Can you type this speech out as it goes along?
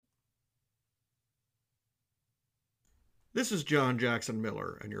This is John Jackson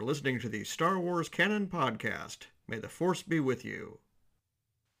Miller, and you're listening to the Star Wars Canon Podcast. May the Force be with you.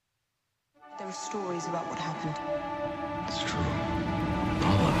 There are stories about what happened. It's true.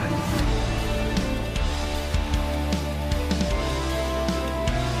 All of it.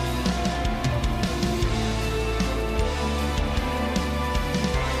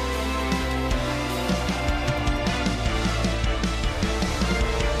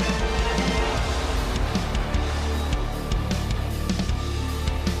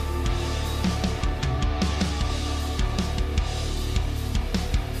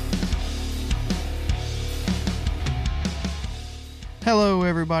 Hello,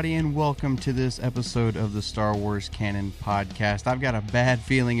 everybody, and welcome to this episode of the Star Wars Canon Podcast. I've got a bad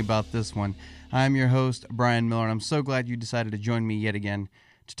feeling about this one. I'm your host, Brian Miller, and I'm so glad you decided to join me yet again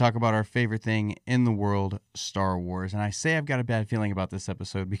to talk about our favorite thing in the world, Star Wars. And I say I've got a bad feeling about this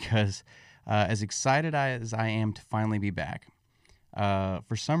episode because as excited as I am to finally be back,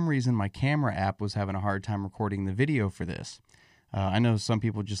 for some reason my camera app was having a hard time recording the video for this. I know some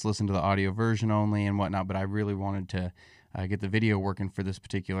people just listen to the audio version only and whatnot, but I really wanted to get the video working for this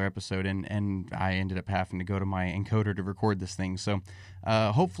particular episode, and I ended up having to go to my encoder to record this thing. So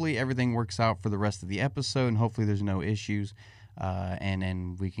hopefully everything works out for the rest of the episode, and hopefully there's no issues,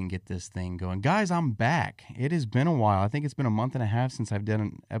 and we can get this thing going. Guys, I'm back. It has been a while. I think it's been a month and a half since I've done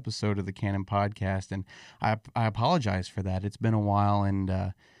an episode of the Canon Podcast, and I apologize for that. It's been a while,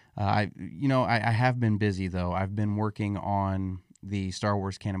 and I have been busy, though. I've been working on the Star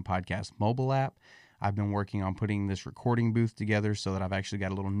Wars Canon Podcast mobile app. I've been working on putting this recording booth together so that I've actually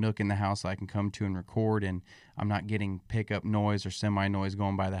got a little nook in the house I can come to and record, and I'm not getting pickup noise or semi-noise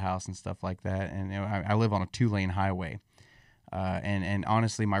going by the house and stuff like that. And I live on a 2-lane highway. And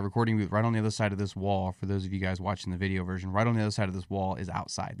honestly, my recording booth right on the other side of this wall, for those of you guys watching the video version, right on the other side of this wall is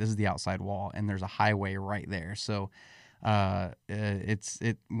outside. This is the outside wall, and there's a highway right there. So once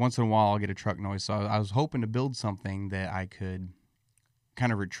in a while I'll get a truck noise. So I was hoping to build something that I could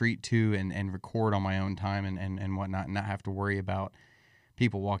kind of retreat to and record on my own time and whatnot, and not have to worry about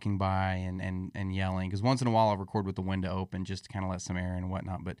people walking by and yelling. Because once in a while I'll record with the window open just to kind of let some air in and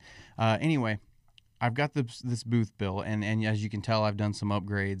whatnot. But anyway, I've got this booth built, and as you can tell, I've done some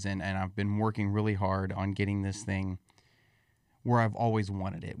upgrades, and I've been working really hard on getting this thing where I've always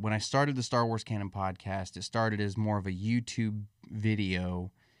wanted it. When I started the Star Wars Canon Podcast, it started as more of a YouTube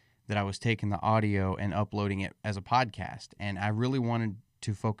video that I was taking the audio and uploading it as a podcast, and I really wanted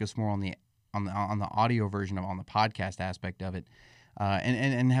to focus more on the audio version on the podcast aspect of it,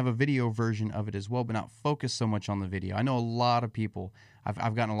 and have a video version of it as well, but not focus so much on the video. I know a lot of people.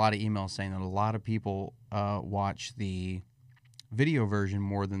 I've gotten a lot of emails saying that a lot of people watch the video version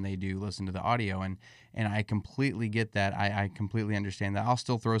more than they do listen to the audio, and I completely get that. I completely understand that. I'll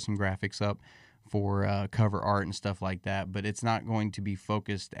still throw some graphics up for cover art and stuff like that, but it's not going to be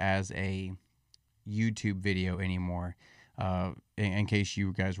focused as a YouTube video anymore, in case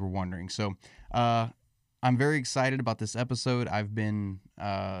you guys were wondering. So I'm very excited about this episode. I've been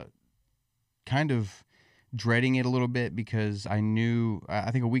kind of dreading it a little bit because I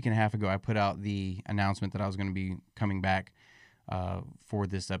think a week and a half ago I put out the announcement that I was going to be coming back for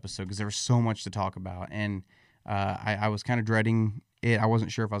this episode because there was so much to talk about, and I was kind of dreading it. I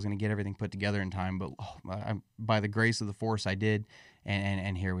wasn't sure if I was going to get everything put together in time, but by the grace of the Force, I did,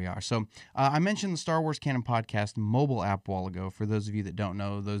 and here we are. So I mentioned the Star Wars Canon Podcast mobile app a while ago. For those of you that don't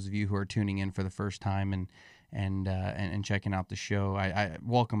know, those of you who are tuning in for the first time and checking out the show, I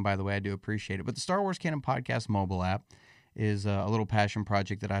welcome, by the way. I do appreciate it. But the Star Wars Canon Podcast mobile app is a little passion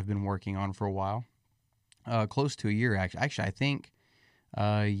project that I've been working on for a while, close to a year, actually. Actually, I think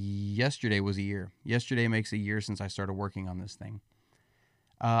yesterday was a year. Yesterday makes a year since I started working on this thing.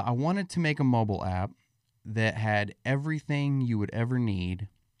 I wanted to make a mobile app that had everything you would ever need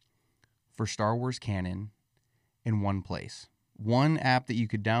for Star Wars Canon in one place. One app that you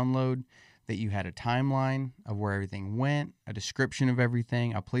could download, that you had a timeline of where everything went, a description of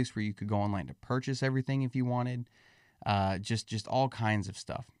everything, a place where you could go online to purchase everything if you wanted, just all kinds of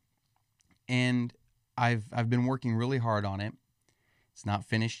stuff. And I've been working really hard on it. It's not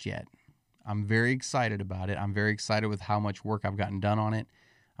finished yet. I'm very excited about it. I'm very excited with how much work I've gotten done on it.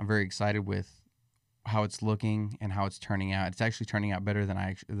 I'm very excited with how it's looking and how it's turning out. It's actually turning out better than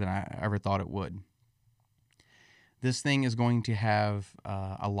I ever thought it would. This thing is going to have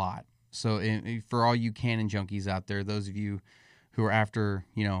a lot. So for all you Canon junkies out there, those of you who are after,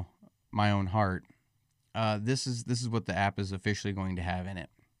 my own heart, this is what the app is officially going to have in it.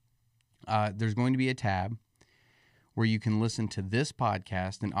 There's going to be a tab where you can listen to this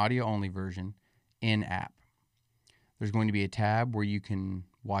podcast, an audio-only version, in-app. There's going to be a tab where you can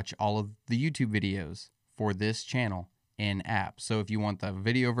watch all of the YouTube videos for this channel in app. So if you want the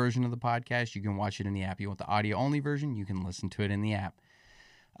video version of the podcast, you can watch it in the app. You want the audio only version, you can listen to it in the app.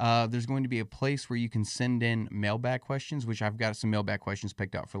 There's going to be a place where you can send in mailbag questions, which I've got some mailbag questions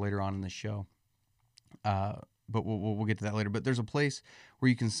picked out for later on in the show. But we'll get to that later. But there's a place where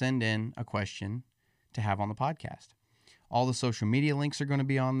you can send in a question to have on the podcast. All the social media links are going to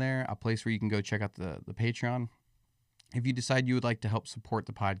be on there, a place where you can go check out the Patreon. If you decide you would like to help support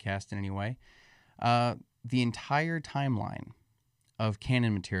the podcast in any way, the entire timeline of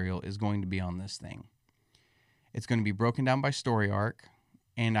canon material is going to be on this thing. It's going to be broken down by story arc,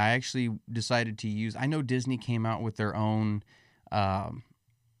 and I actually decided to use... I know Disney came out with their own,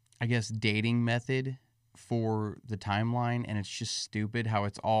 dating method for the timeline, and it's just stupid how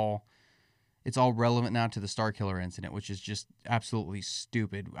it's all relevant now to the Starkiller incident, which is just absolutely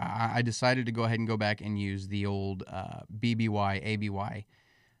stupid. I decided to go ahead and go back and use the old BBY, ABY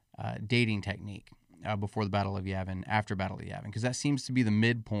dating technique before the Battle of Yavin, after Battle of Yavin, because that seems to be the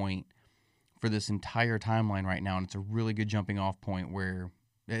midpoint for this entire timeline right now, and it's a really good jumping off point where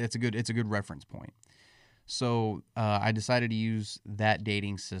it's a good reference point. So I decided to use that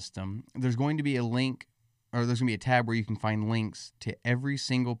dating system. There's going to be a link, or there's going to be a tab where you can find links to every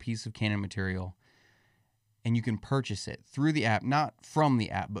single piece of canon material, and you can purchase it through the app, not from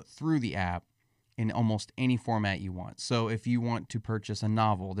the app, but through the app in almost any format you want. So if you want to purchase a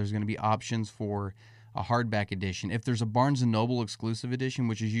novel, there's going to be options for a hardback edition. If there's a Barnes & Noble exclusive edition,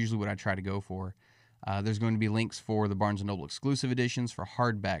 which is usually what I try to go for, there's going to be links for the Barnes & Noble exclusive editions, for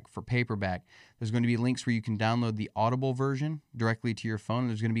hardback, for paperback. There's going to be links where you can download the Audible version directly to your phone.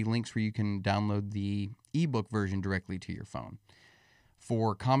 There's going to be links where you can download the ebook version directly to your phone.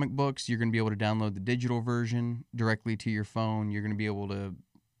 For comic books, you're going to be able to download the digital version directly to your phone. You're going to be able to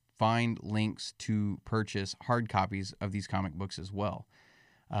find links to purchase hard copies of these comic books as well.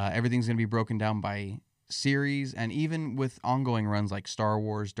 Everything's going to be broken down by series, and even with ongoing runs like Star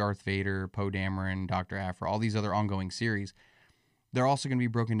Wars, Darth Vader, Poe Dameron, Dr. Aphra, all these other ongoing series, they're also going to be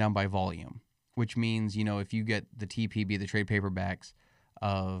broken down by volume, which means, if you get the TPB, the trade paperbacks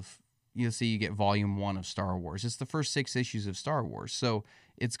of, say you get volume 1 of Star Wars, it's the first 6 issues of Star Wars, so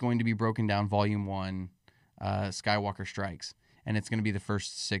it's going to be broken down volume 1, Skywalker Strikes, and it's going to be the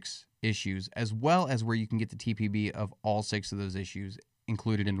first 6 issues, as well as where you can get the TPB of all 6 of those issues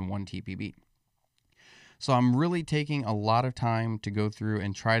included in one TPB. So I'm really taking a lot of time to go through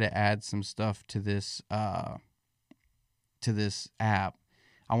and try to add some stuff to this app.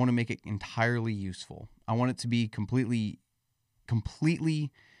 I want to make it entirely useful. I want it to be completely,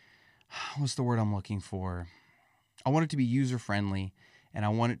 what's the word I'm looking for? I want it to be user-friendly, and I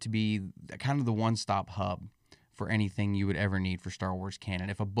want it to be kind of the one-stop hub for anything you would ever need for Star Wars canon.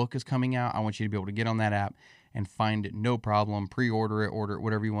 If a book is coming out, I want you to be able to get on that app and find it no problem, pre-order it, order it,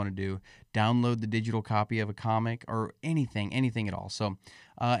 whatever you want to do. Download the digital copy of a comic or anything at all. So,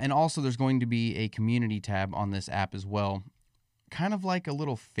 and also there's going to be a community tab on this app as well, kind of like a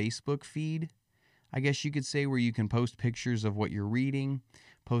little Facebook feed, I guess you could say, where you can post pictures of what you're reading,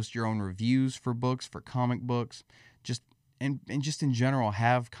 post your own reviews for books, for comic books, and just in general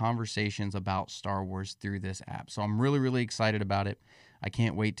have conversations about Star Wars through this app. So I'm really, really excited about it. I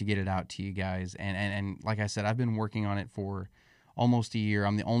can't wait to get it out to you guys. And like I said, I've been working on it for almost a year.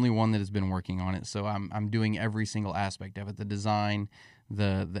 I'm the only one that has been working on it. So I'm doing every single aspect of it. The design,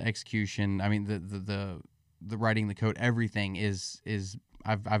 the execution, the writing, the code, everything is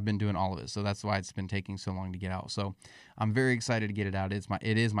I've been doing all of it. So that's why it's been taking so long to get out. So I'm very excited to get it out.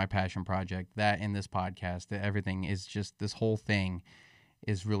 It is my passion project. That and this podcast, everything is just, this whole thing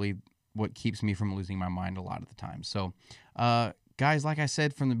is really what keeps me from losing my mind a lot of the time. So, guys, like I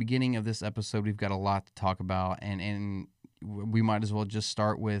said from the beginning of this episode, we've got a lot to talk about, and we might as well just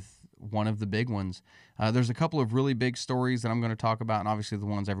start with one of the big ones. There's a couple of really big stories that I'm going to talk about, and obviously the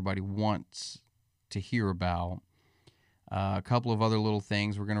ones everybody wants to hear about. A couple of other little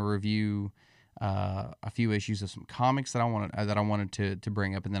things. We're going to review a few issues of some comics that I wanted to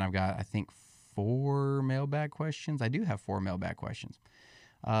bring up, and then I've got, I think, 4 mailbag questions. I do have 4 mailbag questions.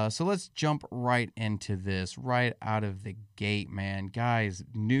 So let's jump right into this, right out of the gate, man. Guys,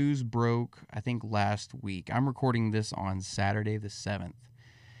 news broke, I think, last week. I'm recording this on Saturday the 7th.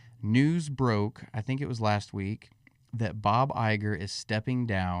 News broke, I think it was last week, that Bob Iger is stepping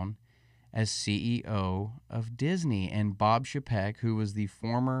down as CEO of Disney. And Bob Chapek, who was the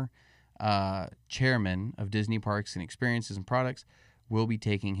former chairman of Disney Parks and Experiences and Products, will be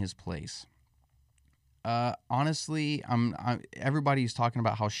taking his place. Honestly, everybody's talking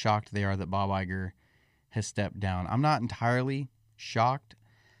about how shocked they are that Bob Iger has stepped down. I'm not entirely shocked.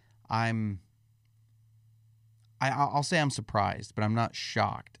 I'll say I'm surprised, but I'm not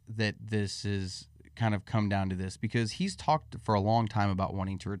shocked that this is kind of come down to this, because he's talked for a long time about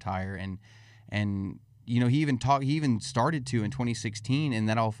wanting to retire, and he even started to in 2016, and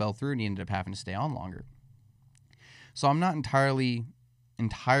that all fell through, and he ended up having to stay on longer. So I'm not entirely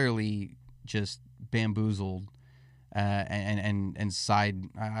just bamboozled and side.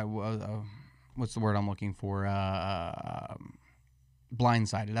 What's the word I'm looking for?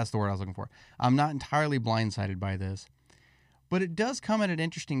 Blindsided. That's the word I was looking for. I'm not entirely blindsided by this, but it does come at an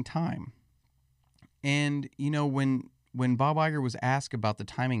interesting time. And when Bob Iger was asked about the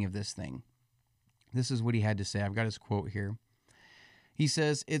timing of this thing, this is what he had to say. I've got his quote here. He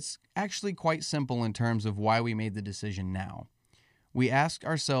says, "It's actually quite simple in terms of why we made the decision now. We ask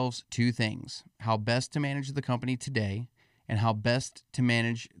ourselves two things: how best to manage the company today, and how best to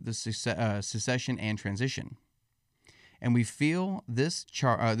manage the succession and transition. And we feel this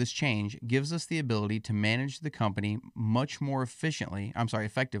change gives us the ability to manage the company much more effectively,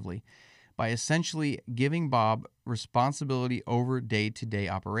 by essentially giving Bob responsibility over day-to-day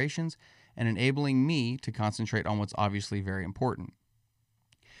operations and enabling me to concentrate on what's obviously very important."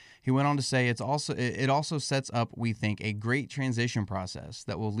 He went on to say, it also sets up, we think, a great transition process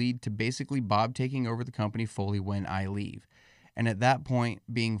that will lead to basically Bob taking over the company fully when I leave, and at that point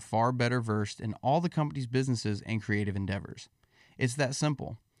being far better versed in all the company's businesses and creative endeavors. It's that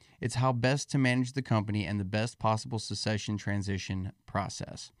simple. It's how best to manage the company and the best possible succession transition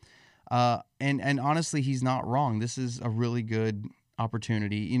process. And honestly, he's not wrong. This is a really good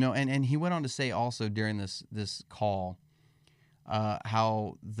opportunity, and he went on to say also during this call,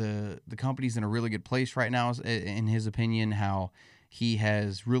 how the company's in a really good place right now, in his opinion, how he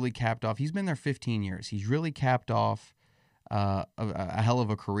has really capped off. He's been there 15 years. He's really capped off a hell of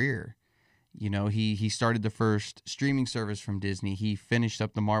a career. He started the first streaming service from Disney. He finished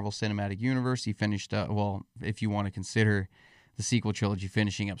up the Marvel Cinematic Universe. He finished up, well, if you want to consider the sequel trilogy,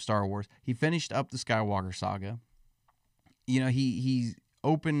 finishing up Star Wars. He finished up the Skywalker saga. He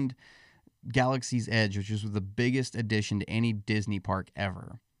opened Galaxy's Edge, which was the biggest addition to any Disney park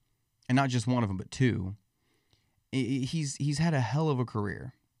ever, and not just one of them, but two. He's had a hell of a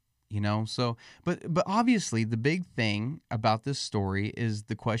career, So, but obviously, the big thing about this story is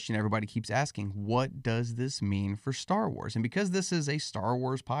the question everybody keeps asking: what does this mean for Star Wars? And because this is a Star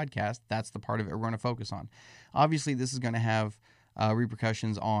Wars podcast, that's the part of it we're going to focus on. Obviously, this is going to have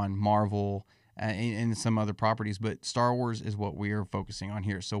repercussions on Marvel and some other properties, but Star Wars is what we are focusing on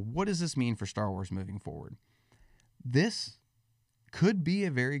here. So what does this mean for Star Wars moving forward? This could be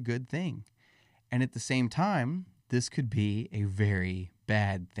a very good thing. And at the same time, this could be a very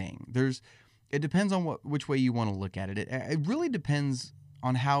bad thing. It depends on which way you want to look at it. It really depends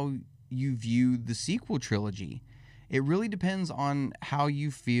on how you view the sequel trilogy. It really depends on how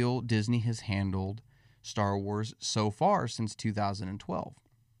you feel Disney has handled Star Wars so far since 2012.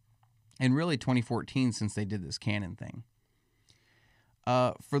 And really 2014, since they did this canon thing.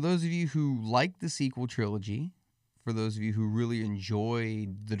 For those of you who like the sequel trilogy, for those of you who really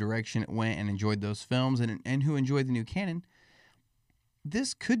enjoyed the direction it went and enjoyed those films and who enjoyed the new canon,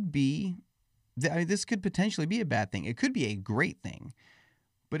 this could potentially be a bad thing. It could be a great thing,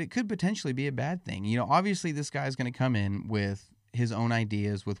 but it could potentially be a bad thing. Obviously this guy's going to come in with his own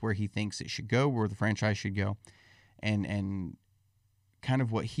ideas, with where he thinks it should go, where the franchise should go, and kind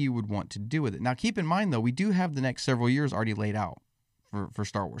of what he would want to do with it. Now, keep in mind, though, we do have the next several years already laid out for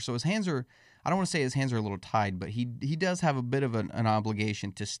Star Wars. So his hands are, I don't want to say his hands are a little tied, but he does have a bit of an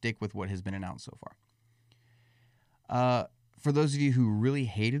obligation to stick with what has been announced so far. For those of you who really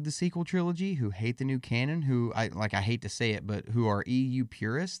hated the sequel trilogy, who hate the new canon, I hate to say it, but who are EU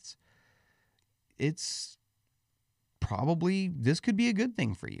purists, it's probably, this could be a good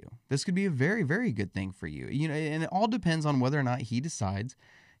thing for you. This could be a very, very good thing for you. And it all depends on whether or not he decides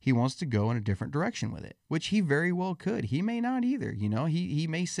he wants to go in a different direction with it, which he very well could. He may not either. He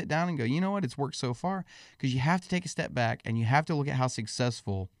may sit down and go, you know what, it's worked so far, because you have to take a step back and you have to look at how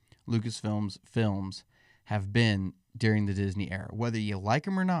successful Lucasfilm's films have been during the Disney era. Whether you like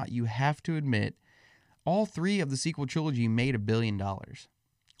them or not, you have to admit all three of the sequel trilogy made $1 billion.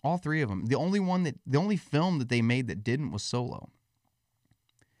 All three of them. The only film that they made that didn't was Solo.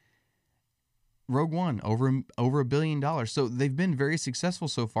 Rogue One, over $1 billion. So they've been very successful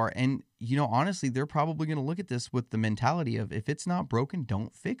so far. And, honestly, they're probably going to look at this with the mentality of, if it's not broken,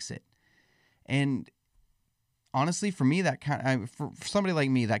 don't fix it. And honestly, for me, for somebody like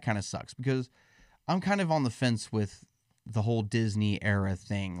me, that kind of sucks, because I'm kind of on the fence with the whole Disney era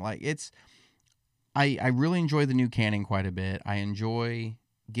thing. I really enjoy the new canon quite a bit. I enjoy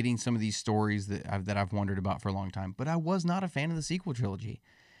getting some of these stories that I've wondered about for a long time, but I was not a fan of the sequel trilogy.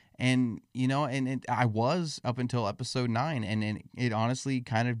 And, you know, I was up until episode 9, and it honestly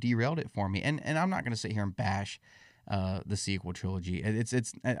kind of derailed it for me. And I'm not going to sit here and bash the sequel trilogy.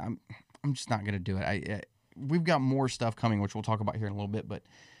 I'm just not going to do it. We've got more stuff coming, which we'll talk about here in a little bit, but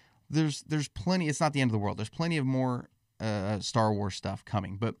there's plenty. It's not the end of the world. There's plenty of more Star Wars stuff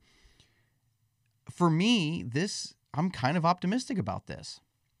coming. But for me, I'm kind of optimistic about this.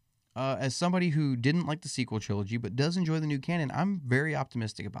 As somebody who didn't like the sequel trilogy but does enjoy the new canon, I'm very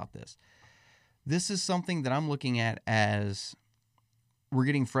optimistic about this. This is something that I'm looking at as we're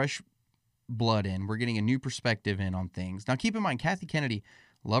getting fresh blood in. We're getting a new perspective in on things. Now, keep in mind, Kathy Kennedy,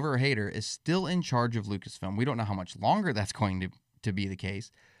 lover or hater, is still in charge of Lucasfilm. We don't know how much longer that's going to be the case,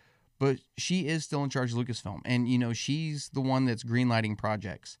 but she is still in charge of Lucasfilm. And, you know, she's the one that's greenlighting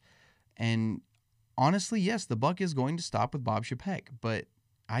projects. And honestly, yes, the buck is going to stop with Bob Chapek, but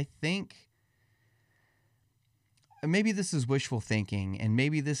I think maybe this is wishful thinking, and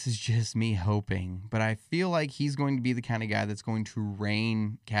maybe this is just me hoping, but I feel like he's going to be the kind of guy that's going to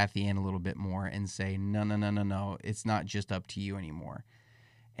rein Kathy in a little bit more and say, no, it's not just up to you anymore.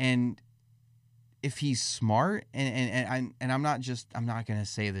 And if he's smart, and I'm not going to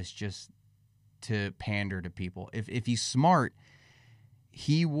say this just to pander to people. If he's smart,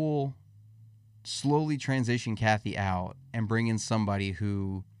 he will slowly transition Kathy out and bring in somebody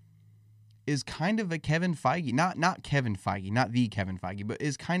who is kind of a Kevin Feige, not Kevin Feige, not the Kevin Feige, but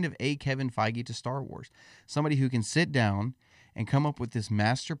is kind of a Kevin Feige to Star Wars. Somebody who can sit down and come up with this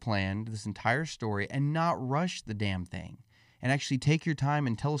master plan, this entire story, and not rush the damn thing, and actually take your time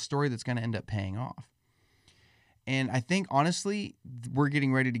and tell a story that's going to end up paying off. And I think, honestly, we're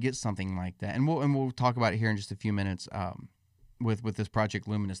getting ready to get something like that. And we'll talk about it here in just a few minutes, with this Project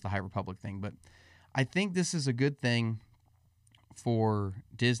Luminous, the High Republic thing. But I think this is a good thing for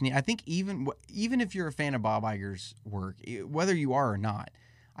Disney. I think even if you're a fan of Bob Iger's work, whether you are or not,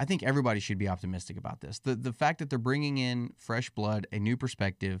 I think everybody should be optimistic about this. The fact that they're bringing in fresh blood, a new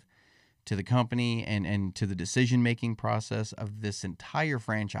perspective to the company and to the decision-making process of this entire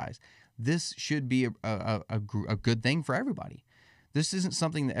franchise, this should be a good thing for everybody. This isn't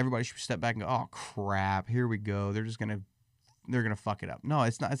something that everybody should step back and go, oh crap, here we go. They're gonna fuck it up. No,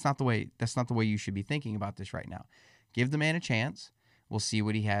 it's not. That's not the way you should be thinking about this right now. Give the man a chance. We'll see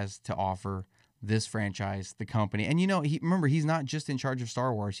what he has to offer this franchise, the company. And, you know, remember, he's not just in charge of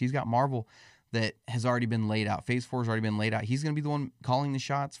Star Wars. He's got Marvel that has already been laid out. Phase 4 has already been laid out. He's going to be the one calling the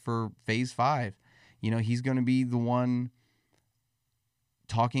shots for Phase 5. You know, he's going to be the one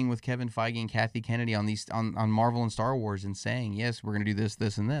talking with Kevin Feige and Kathy Kennedy on Marvel and Star Wars and saying, yes, we're going to do this,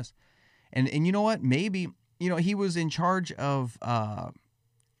 this, and this. And you know what? Maybe, you know, he was in charge of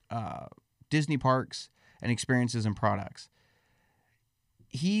Disney parks and experiences and products.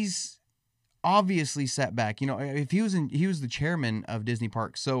 He's obviously set back. You know, if he was the chairman of Disney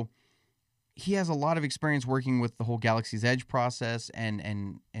Parks, so he has a lot of experience working with the whole Galaxy's Edge process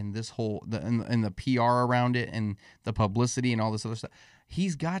and this whole the PR around it and the publicity and all this other stuff.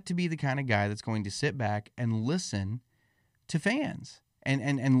 He's got to be the kind of guy that's going to sit back and listen to fans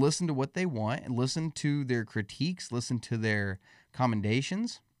and listen to what they want and listen to their critiques, listen to their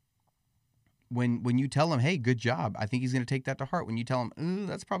commendations. When you tell him, hey, good job, I think he's going to take that to heart. When you tell him, ooh,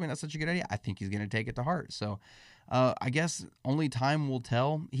 that's probably not such a good idea, I think he's going to take it to heart. So I guess only time will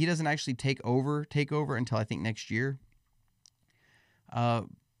tell. He doesn't actually take over until I think next year. But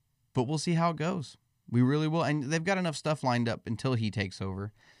we'll see how it goes. We really will. And they've got enough stuff lined up until he takes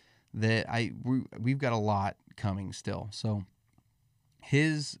over that we've got a lot coming still. So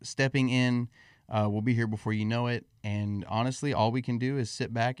his stepping in will be here before you know it. And honestly, all we can do is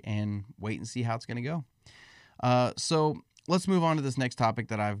sit back and wait and see how it's going to go. So let's move on to this next topic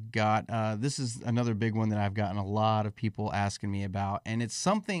that I've got. This is another big one that I've gotten a lot of people asking me about. And it's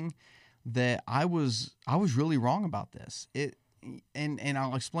something that I was really wrong about this. And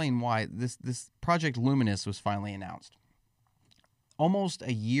I'll explain why. This Project Luminous was finally announced. Almost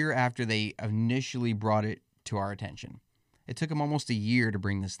a year after they initially brought it to our attention. It took them almost a year to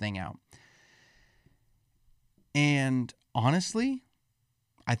bring this thing out. And honestly,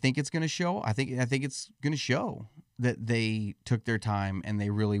 I think it's going to show. I think it's going to show that they took their time and they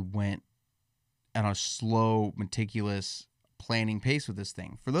really went at a slow, meticulous planning pace with this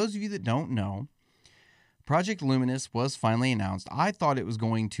thing. For those of you that don't know, Project Luminous was finally announced. I thought it was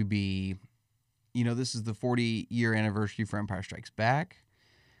going to be, you know, this is the 40-year anniversary for Empire Strikes Back.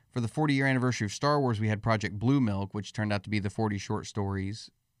 For the 40-year anniversary of Star Wars, we had Project Blue Milk, which turned out to be the 40 short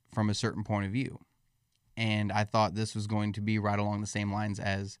stories from a certain point of view. And I thought this was going to be right along the same lines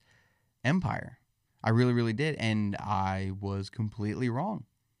as Empire. I really, really did. And I was completely wrong.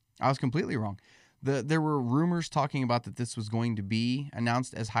 There were rumors talking about that this was going to be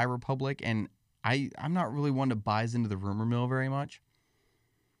announced as High Republic, and I'm not really one that buys into the rumor mill very much.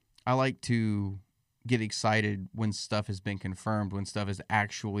 I like to get excited when stuff has been confirmed, when stuff is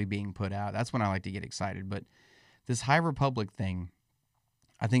actually being put out. That's when I like to get excited. But this High Republic thing,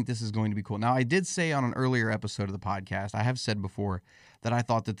 I think this is going to be cool. Now, I did say on an earlier episode of the podcast, I have said before that I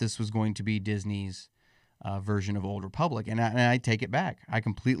thought that this was going to be Disney's version of Old Republic, and I take it back. I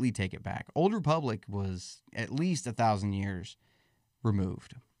completely take it back. Old Republic was at least 1,000 years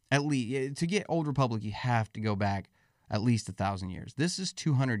removed. At least to get Old Republic, you have to go back at least 1,000 years. This is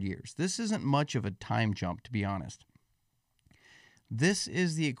 200 years. This isn't much of a time jump, to be honest. This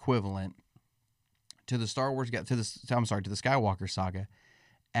is the equivalent to the to the Skywalker saga,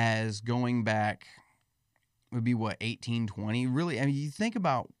 as going back would be 1820. Really, I mean, you think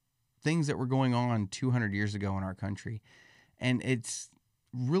about things that were going on 200 years ago in our country, and it's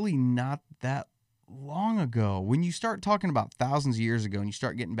really not that long ago. When you start talking about thousands of years ago and you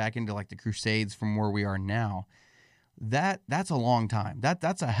start getting back into like the Crusades from where we are now, that's a long time.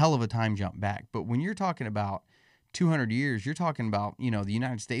 That's a hell of a time jump back. But when you're talking about 200 years, you're talking about, the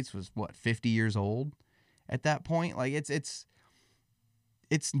United States was 50 years old at that point. Like it's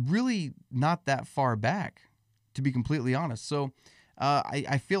really not that far back, to be completely honest. So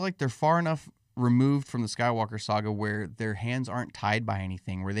I feel like they're far enough removed from the Skywalker saga where their hands aren't tied by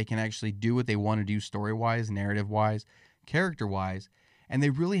anything, where they can actually do what they want to do story-wise, narrative-wise, character-wise, and they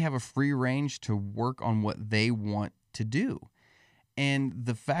really have a free range to work on what they want to do. And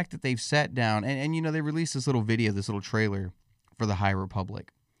the fact that they've sat down, and they released this little video, this little trailer for the High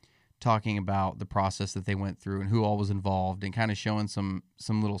Republic, talking about the process that they went through and who all was involved, and kind of showing some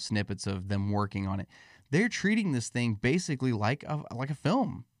little snippets of them working on it. They're treating this thing basically like a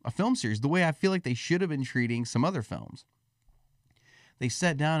film series, the way I feel like they should have been treating some other films. They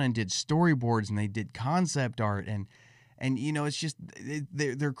sat down and did storyboards, and they did concept art, and it's just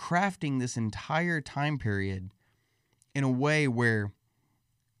they're crafting this entire time period in a way where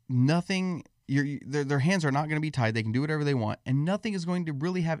nothing, their hands are not going to be tied. They can do whatever they want, and nothing is going to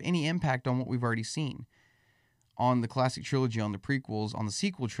really have any impact on what we've already seen on the classic trilogy, on the prequels, on the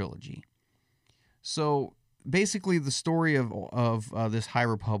sequel trilogy. So basically, the story of this High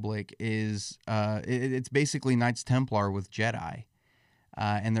Republic is it's basically Knights Templar with Jedi,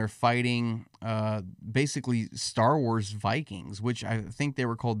 and they're fighting basically Star Wars Vikings, which I think they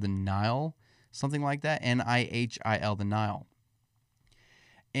were called the Nihil, something like that, Nihil, the Nihil.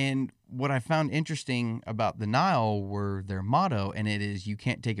 And what I found interesting about the Nihil were their motto, and it is, "You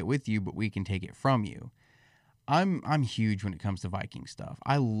can't take it with you, but we can take it from you." I'm huge when it comes to Viking stuff.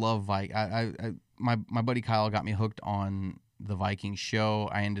 I love my buddy Kyle got me hooked on the Viking show.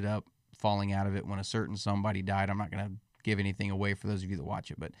 I ended up falling out of it when a certain somebody died. I'm not going to give anything away for those of you that watch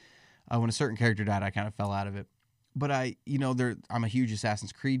it, but when a certain character died, I kind of fell out of it. But I'm a huge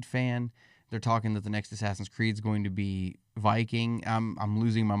Assassin's Creed fan. They're talking that the next Assassin's Creed is going to be Viking. I'm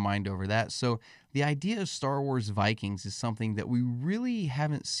losing my mind over that. So the idea of Star Wars Vikings is something that we really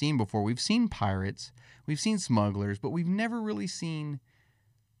haven't seen before. We've seen pirates, we've seen smugglers, but we've never really seen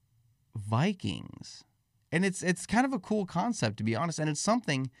Vikings. And it's kind of a cool concept, to be honest. And it's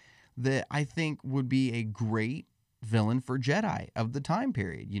something that I think would be a great villain for Jedi of the time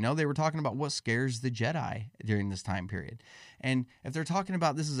period. They were talking about what scares the Jedi during this time period. And if they're talking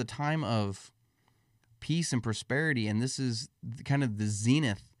about this is a time of peace and prosperity, and this is kind of the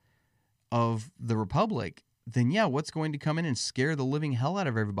zenith of the Republic, then yeah, what's going to come in and scare the living hell out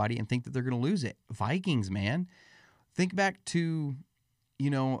of everybody and think that they're going to lose it? Vikings, man. Think back to,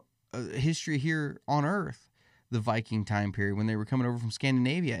 history here on Earth, the Viking time period when they were coming over from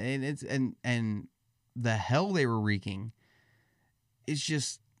Scandinavia, and the hell they were wreaking. It's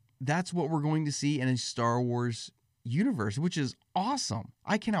just, that's what we're going to see in a Star Wars universe, which is awesome.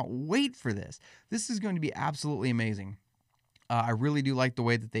 I cannot wait for this. This is going to be absolutely amazing. I really do like the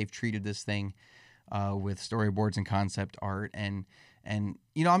way that they've treated this thing with storyboards and concept art. And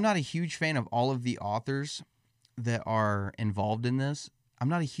I'm not a huge fan of all of the authors that are involved in this. I'm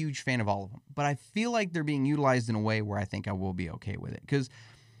not a huge fan of all of them, but I feel like they're being utilized in a way where I think I will be okay with it. Because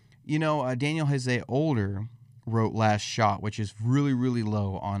Daniel Jose Older wrote Last Shot, which is really, really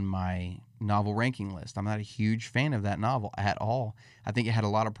low on my novel ranking list. I'm not a huge fan of that novel at all. I think it had a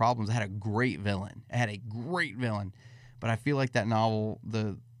lot of problems. It had a great villain. But I feel like that novel,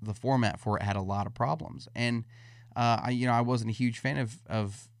 the format for it had a lot of problems. And I wasn't a huge fan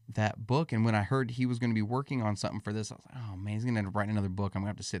of that book. And when I heard he was going to be working on something for this, I was like, oh man, he's going to end up writing another book I'm going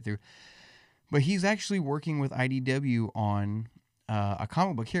to have to sit through. But he's actually working with IDW on a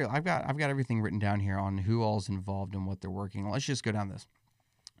comic book. Here, I've got everything written down here on who all's involved and what they're working on. Let's just go down this.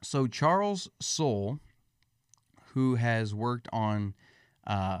 So Charles Soule, who has worked on,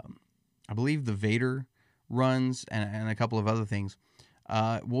 I believe, the Vader runs and a couple of other things,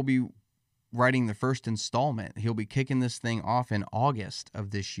 will be writing the first installment. He'll be kicking this thing off in August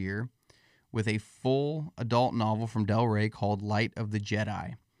of this year with a full adult novel from Del Rey called Light of the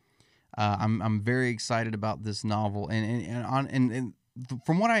Jedi. I'm very excited about this novel, and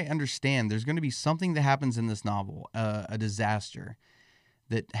from what I understand, there's going to be something that happens in this novel, a disaster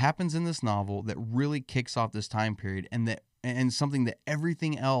that happens in this novel that really kicks off this time period, and something that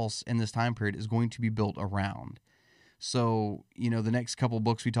everything else in this time period is going to be built around. So, the next couple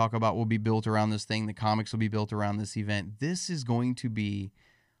books we talk about will be built around this thing. The comics will be built around this event. This is going to be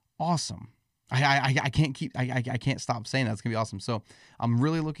awesome. I can't stop saying that. It's gonna be awesome. So I'm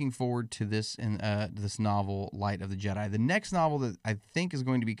really looking forward to this this novel, Light of the Jedi. The next novel that I think is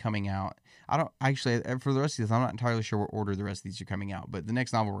going to be coming out, I don't actually, for the rest of these, I'm not entirely sure what order the rest of these are coming out, but the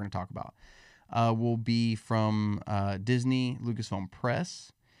next novel we're going to talk about will be from Disney Lucasfilm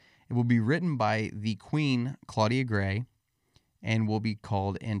Press. It will be written by the Queen, Claudia Gray, and will be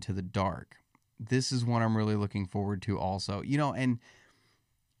called Into the Dark. This is one I'm really looking forward to also. And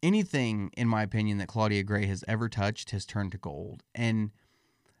anything, in my opinion, that Claudia Gray has ever touched has turned to gold. And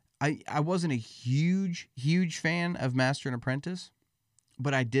I wasn't a huge fan of Master and Apprentice,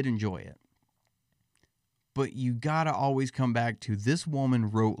 but I did enjoy it. But you gotta always come back to, this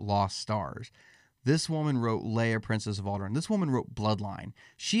woman wrote Lost Stars. This woman wrote Leia, Princess of Alderaan. This woman wrote Bloodline.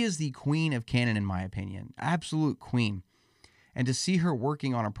 She is the queen of canon, in my opinion. Absolute queen. And to see her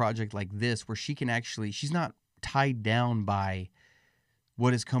working on a project like this, where she can actually, she's not tied down by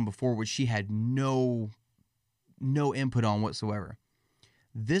what has come before, which she had no input on whatsoever.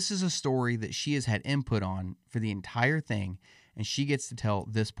 This is a story that she has had input on for the entire thing, and she gets to tell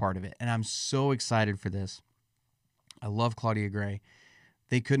this part of it. And I'm so excited for this. I love Claudia Gray.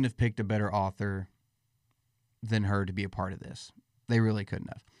 They couldn't have picked a better author than her to be a part of this. They really couldn't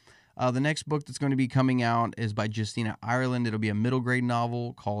have. The next book that's going to be coming out is by Justina Ireland. It'll be a middle grade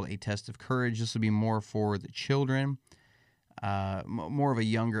novel called A Test of Courage. This will be more for the children. More of a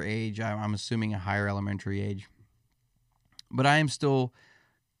younger age. I'm assuming a higher elementary age. But I am still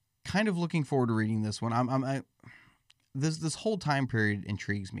kind of looking forward to reading this one. This whole time period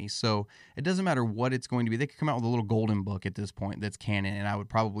intrigues me. So it doesn't matter what it's going to be. They could come out with a little golden book at this point that's canon, and I would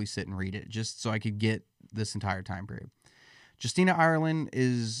probably sit and read it just so I could get this entire time period. Justina Ireland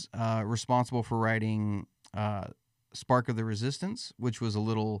is responsible for writing Spark of the Resistance, which was a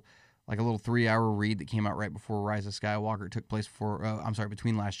little 3-hour read that came out right before Rise of Skywalker. It took place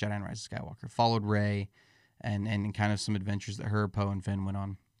between Last Jedi and Rise of Skywalker. Followed Rey and kind of some adventures that her, Poe, and Finn went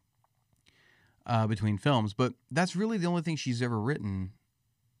on between films. But that's really the only thing she's ever written.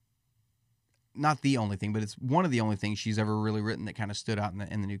 Not the only thing, but it's one of the only things she's ever really written that kind of stood out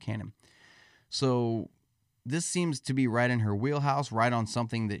in the new canon. So this seems to be right in her wheelhouse, right on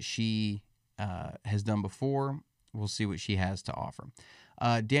something that she has done before. We'll see what she has to offer.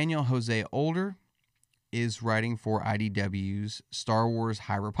 Daniel Jose Older is writing for IDW's Star Wars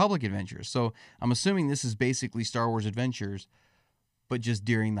High Republic Adventures. So I'm assuming this is basically Star Wars Adventures, but just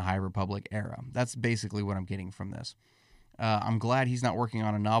during the High Republic era. That's basically what I'm getting from this. I'm glad he's not working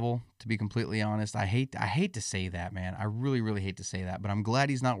on a novel, to be completely honest. I hate to say that, man. I really, really hate to say that, but I'm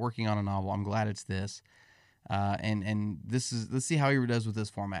glad he's not working on a novel. I'm glad it's this. And this is, let's see how he does with this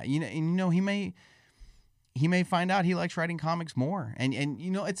format. He may find out he likes writing comics more. And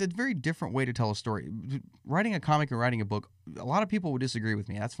it's a very different way to tell a story. Writing a comic and writing a book, a lot of people would disagree with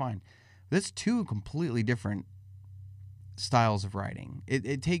me. That's fine. That's two completely different styles of writing.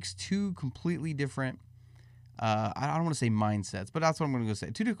 It takes two completely different, I don't want to say mindsets, but that's what I'm going to go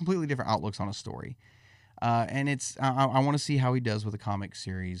say. Two completely different outlooks on a story. And I want to see how he does with a comic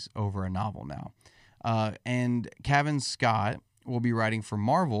series over a novel now. And Cavan Scott will be writing for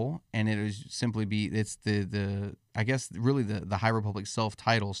Marvel, and it's the I guess really the High Republic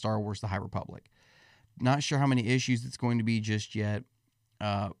self-titled Star Wars The High Republic. Not sure how many issues it's going to be just yet,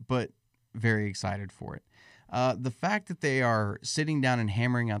 but very excited for it. The fact that they are sitting down and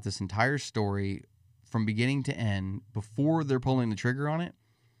hammering out this entire story from beginning to end before they're pulling the trigger on it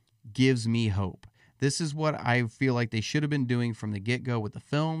gives me hope. This is what I feel like they should have been doing from the get-go with the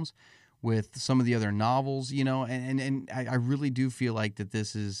films, with some of the other novels, and I really do feel like that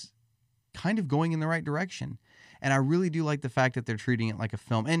this is kind of going in the right direction. And I really do like the fact that they're treating it like a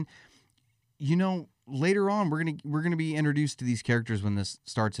film. And, later on, we're gonna be introduced to these characters when this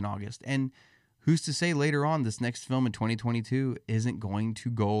starts in August. And who's to say later on this next film in 2022 isn't going to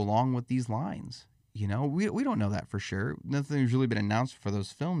go along with these lines? We don't know that for sure. Nothing's really been announced for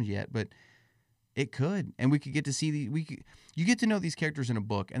those films yet, but It could, and we could get to see you get to know these characters in a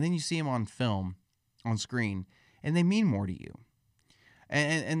book, and then you see them on film, on screen, and they mean more to you.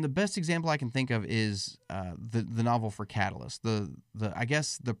 And the best example I can think of is the novel for Catalyst, I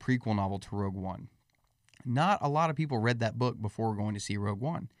guess the prequel novel to Rogue One. Not a lot of people read that book before going to see Rogue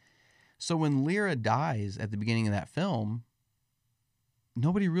One. So when Lyra dies at the beginning of that film,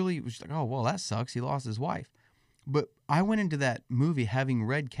 nobody really was like, oh, well, that sucks. He lost his wife. But I went into that movie having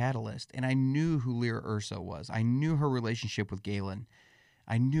read Catalyst, and I knew who Lyra Erso was. I knew her relationship with Galen.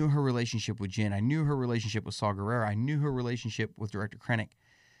 I knew her relationship with Jyn. I knew her relationship with Saw Gerrera. I knew her relationship with Director Krennic.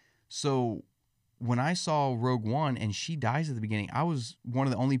 So when I saw Rogue One and she dies at the beginning, I was one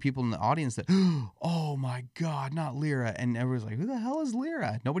of the only people in the audience that, oh my God, not Lyra. And everyone's like, who the hell is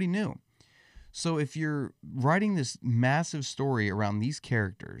Lyra? Nobody knew. So if you're writing this massive story around these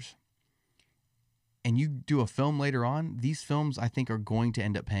characters and you do a film later on, these films I think are going to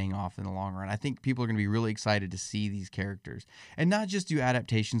end up paying off in the long run. I think people are going to be really excited to see these characters and not just do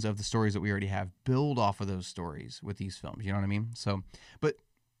adaptations of the stories that we already have, build off of those stories with these films. You know what I mean? So, but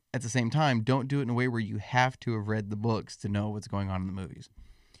at the same time, don't do it in a way where you have to have read the books to know what's going on in the movies.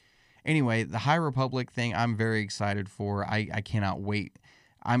 Anyway, the High Republic thing, I'm very excited for. I cannot wait.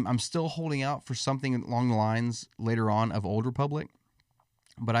 I'm still holding out for something along the lines later on of Old Republic,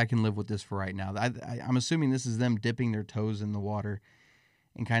 but I can live with this for right now. I'm assuming this is them dipping their toes in the water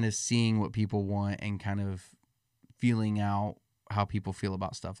and kind of seeing what people want and kind of feeling out how people feel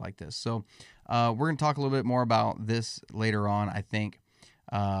about stuff like this. So we're going to talk a little bit more about this later on, I think,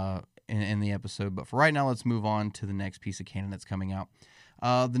 in the episode. But for right now, let's move on to the next piece of canon that's coming out.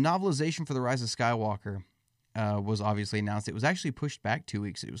 The novelization for The Rise of Skywalker was obviously announced. It was actually pushed back 2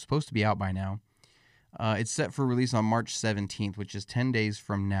 weeks. It was supposed to be out by now. It's set for release on March 17th, which is 10 days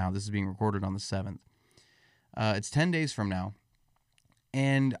from now. This is being recorded on the 7th. It's 10 days from now.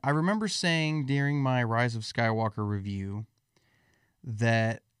 And I remember saying during my Rise of Skywalker review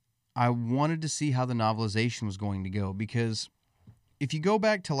that I wanted to see how the novelization was going to go, because if you go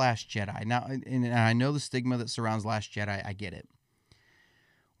back to Last Jedi, now, and I know the stigma that surrounds Last Jedi, I get it.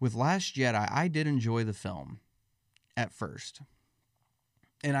 With Last Jedi, I did enjoy the film at first.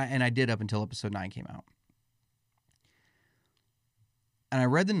 And I did up until episode 9 came out. And I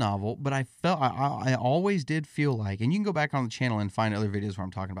read the novel, but I always did feel like, and you can go back on the channel and find other videos where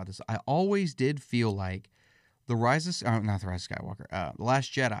I'm talking about this, I always did feel like The Last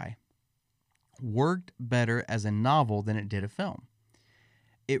Jedi worked better as a novel than it did a film.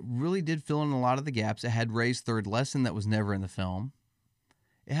 It really did fill in a lot of the gaps. It had Rey's third lesson that was never in the film.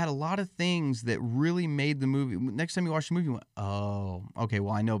 It had a lot of things that really made the movie. Next time you watch the movie, you went, oh, okay,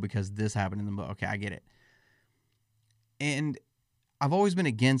 well, I know because this happened in the movie. Okay, I get it. And I've always been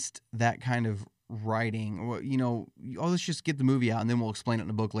against that kind of writing. You know, oh, let's just get the movie out and then we'll explain it in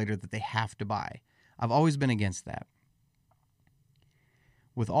the book later that they have to buy. I've always been against that.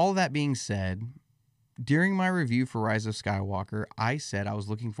 With all that being said, during my review for Rise of Skywalker, I said I was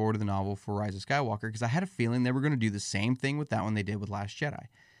looking forward to the novel for Rise of Skywalker because I had a feeling they were going to do the same thing with that one they did with Last Jedi.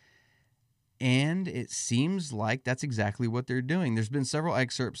 And it seems like that's exactly what they're doing. There's been several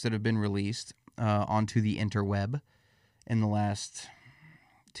excerpts that have been released onto the interweb in the last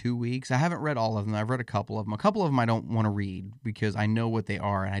 2 weeks. I haven't read all of them. I've read a couple of them. A couple of them I don't want to read because I know what they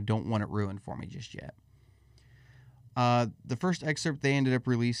are and I don't want it ruined for me just yet. The first excerpt they ended up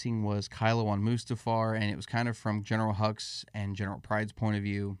releasing was Kylo on Mustafar, and it was kind of from General Hux and General Pride's point of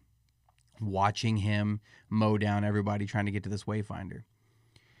view, watching him mow down everybody trying to get to this Wayfinder.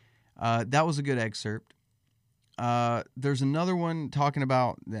 That was a good excerpt. There's another one talking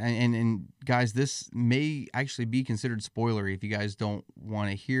about, and guys, this may actually be considered spoilery. If you guys don't want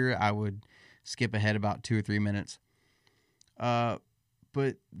to hear it, I would skip ahead about 2 or 3 minutes.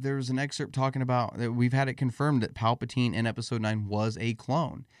 But there's an excerpt talking about that we've had it confirmed that Palpatine in Episode 9 was a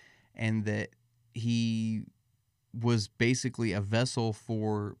clone, and that he was basically a vessel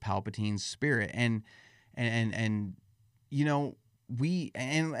for Palpatine's spirit. And you know,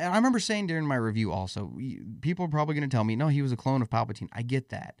 and I remember saying during my review also, people are probably going to tell me, no, he was a clone of Palpatine. I get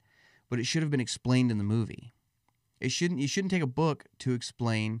that, but it should have been explained in the movie. You shouldn't take a book to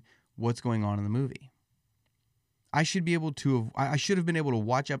explain what's going on in the movie. I should have been able to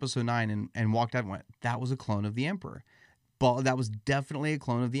watch Episode 9 and walked out and went, that was a clone of the Emperor. But that was definitely a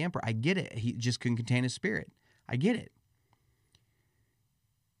clone of the Emperor. I get it. He just couldn't contain his spirit. I get it.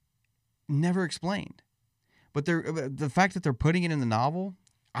 Never explained. But the fact that they're putting it in the novel,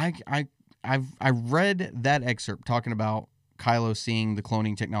 I read that excerpt talking about Kylo seeing the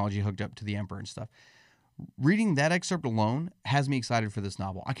cloning technology hooked up to the Emperor and stuff. Reading that excerpt alone has me excited for this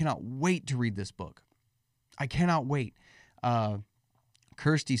novel. I cannot wait to read this book. I cannot wait.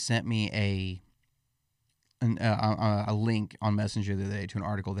 Kirsty sent me a link on Messenger the other day to an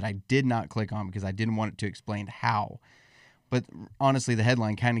article that I did not click on because I didn't want it to explain how. But honestly, the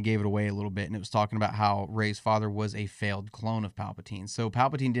headline kind of gave it away a little bit, and it was talking about how Rey's father was a failed clone of Palpatine. So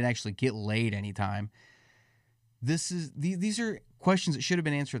Palpatine didn't actually get laid anytime. These are questions that should have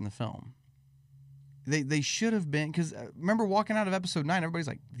been answered in the film. They should have been, because remember walking out of Episode 9, everybody's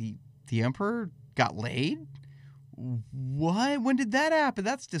like, the Emperor got laid? What? When did that happen?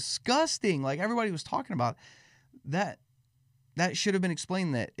 That's disgusting. Like, everybody was talking about that. That should have been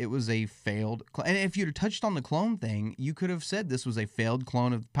explained, that it was a failed clone. And if you'd have touched on the clone thing, you could have said this was a failed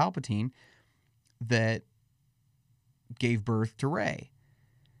clone of Palpatine that gave birth to Rey.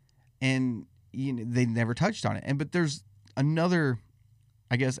 And they never touched on it. But there's another,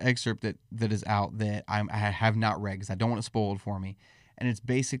 I guess, excerpt that is out that I have not read because I don't want it spoiled for me. And it's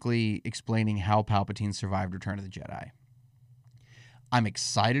basically explaining how Palpatine survived Return of the Jedi. I'm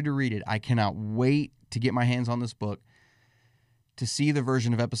excited to read it. I cannot wait to get my hands on this book, to see the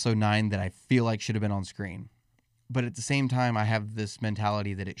version of Episode 9 that I feel like should have been on screen. But at the same time, I have this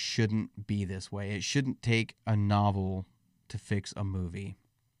mentality that it shouldn't be this way. It shouldn't take a novel to fix a movie.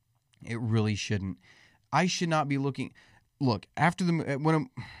 It really shouldn't. I should not be looking... Look, after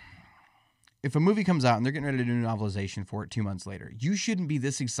if a movie comes out and they're getting ready to do a novelization for it 2 months later, you shouldn't be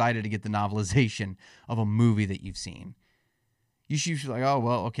this excited to get the novelization of a movie that you've seen. You should be like, oh,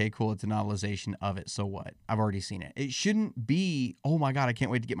 well, okay, cool. It's a novelization of it. So what? I've already seen it. It shouldn't be, oh my God, I can't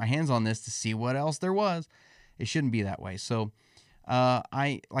wait to get my hands on this to see what else there was. It shouldn't be that way. So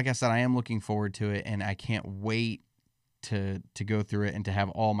like I said, I am looking forward to it, and I can't wait to go through it and to have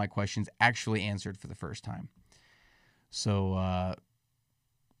all my questions actually answered for the first time. So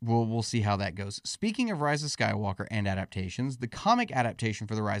we'll see how that goes. Speaking of Rise of Skywalker and adaptations, the comic adaptation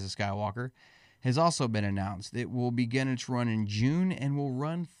for The Rise of Skywalker has also been announced. It will begin its run in June and will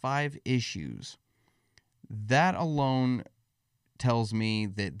run 5 issues. That alone tells me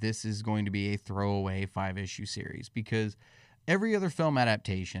that this is going to be a throwaway 5-issue series, because every other film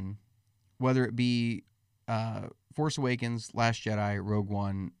adaptation, whether it be Force Awakens, Last Jedi, Rogue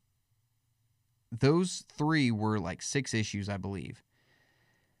One, those 3 were like 6 issues, I believe.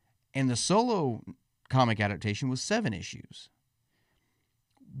 And the Solo comic adaptation was 7 issues.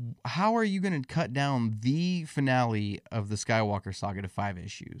 How are you going to cut down the finale of the Skywalker saga to 5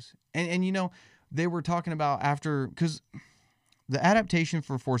 issues? And they were talking about after, because the adaptation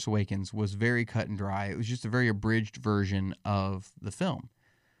for Force Awakens was very cut and dry. It was just a very abridged version of the film.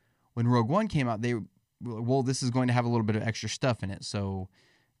 When Rogue One came out, this is going to have a little bit of extra stuff in it, so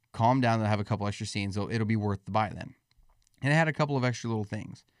calm down, they'll have a couple extra scenes, it'll be worth the buy then. And it had a couple of extra little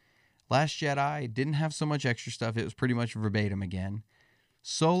things. Last Jedi didn't have so much extra stuff. It was pretty much verbatim again.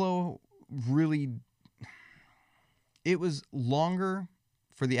 Solo really, it was longer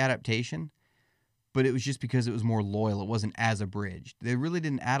for the adaptation, but it was just because it was more loyal. It wasn't as abridged. They really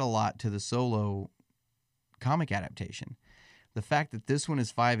didn't add a lot to the Solo comic adaptation. The fact that this one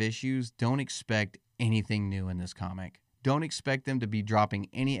is 5 issues, don't expect anything new in this comic. Don't expect them to be dropping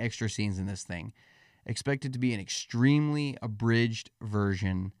any extra scenes in this thing. Expect it to be an extremely abridged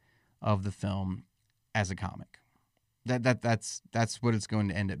version of the film as a comic. That's what it's going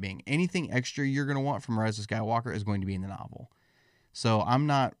to end up being. Anything extra you're going to want from Rise of Skywalker is going to be in the novel. So I'm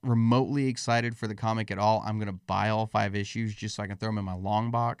not remotely excited for the comic at all. I'm going to buy all 5 issues just so I can throw them in my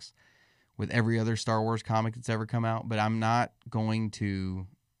long box with every other Star Wars comic that's ever come out. But I'm not going to...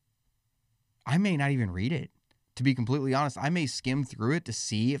 I may not even read it. To be completely honest, I may skim through it to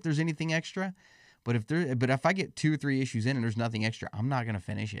see if there's anything extra. But if I get 2 or 3 issues in and there's nothing extra, I'm not going to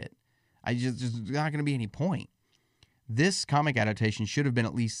finish it. There's not going to be any point. This comic adaptation should have been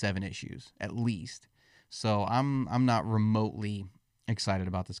at least 7 issues, at least. So I'm not remotely excited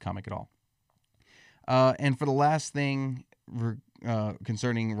about this comic at all. And for the last thing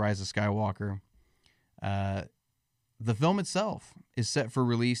concerning Rise of Skywalker, the film itself is set for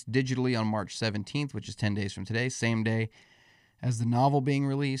release digitally on March 17th, which is 10 days from today, same day as the novel being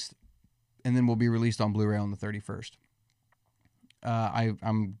released, and then will be released on Blu-ray on the 31st.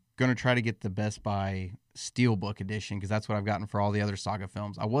 I'm going to try to get the Best Buy Steelbook edition, because that's what I've gotten for all the other saga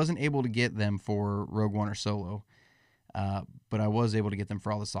films. I wasn't able to get them for Rogue One or Solo, but I was able to get them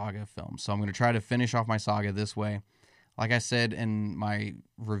for all the saga films. So I'm going to try to finish off my saga this way. Like I said in my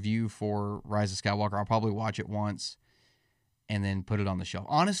review for Rise of Skywalker, I'll probably watch it once and then put it on the shelf.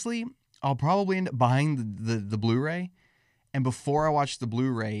 Honestly, I'll probably end up buying the Blu-ray, and before I watch the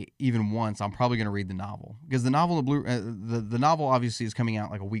Blu-ray even once, I'm probably going to read the novel, because the novel obviously is coming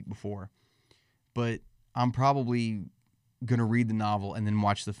out like a week before, but I'm probably going to read the novel and then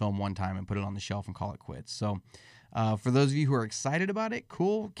watch the film one time and put it on the shelf and call it quits. So For those of you who are excited about it,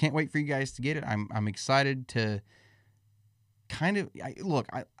 cool. Can't wait for you guys to get it. I'm excited to kind of look.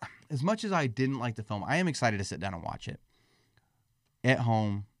 As much as I didn't like the film, I am excited to sit down and watch it at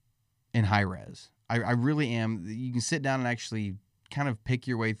home in high res. I really am. You can sit down and actually kind of pick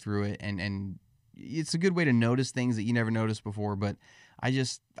your way through it, and it's a good way to notice things that you never noticed before. But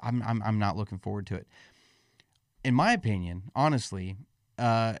I'm not looking forward to it. In my opinion, honestly,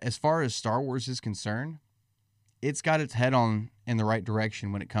 as far as Star Wars is concerned, it's got its head on in the right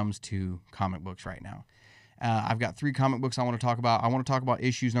direction when it comes to comic books right now. I've got 3 comic books I want to talk about. I want to talk about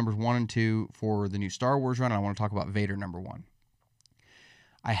issues numbers 1 and 2 for the new Star Wars run, and I want to talk about Vader number 1.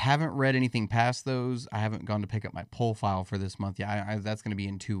 I haven't read anything past those. I haven't gone to pick up my pull file for this month yet. That's going to be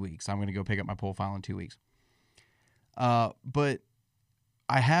in 2 weeks. I'm going to go pick up my pull file in 2 weeks. But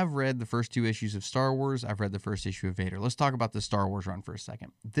I have read the first 2 issues of Star Wars. I've read the first issue of Vader. Let's talk about the Star Wars run for a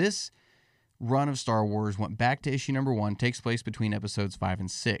second. This run of Star Wars went back to issue number 1, takes place between episodes 5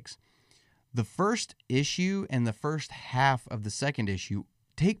 and 6. The first issue and the first half of the second issue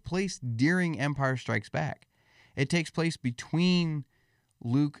take place during Empire Strikes Back. It takes place between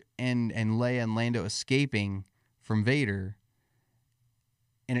Luke and Leia and Lando escaping from Vader,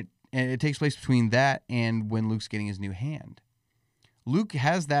 and it takes place between that and when Luke's getting his new hand. Luke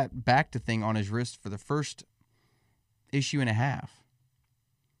has that bacta thing on his wrist for the first issue and a half.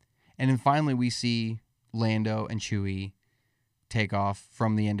 And then finally we see Lando and Chewie take off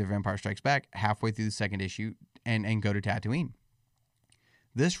from the end of Empire Strikes Back halfway through the second issue and go to Tatooine.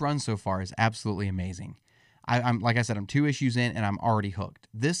 This run so far is absolutely amazing. I'm like I said, I'm 2 issues in and I'm already hooked.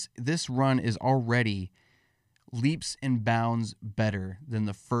 This run is already leaps and bounds better than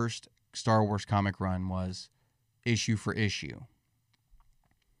the first Star Wars comic run was issue for issue.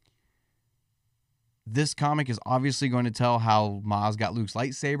 This comic is obviously going to tell how Maz got Luke's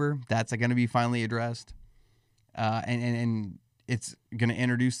lightsaber. That's going to be finally addressed. And it's going to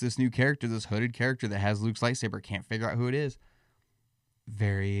introduce this new character, this hooded character that has Luke's lightsaber. Can't figure out who it is.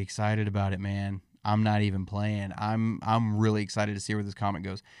 Very excited about it, man. I'm not even playing. I'm really excited to see where this comic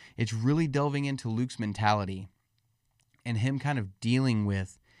goes. It's really delving into Luke's mentality and him kind of dealing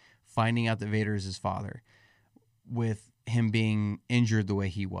with finding out that Vader is his father, with him being injured the way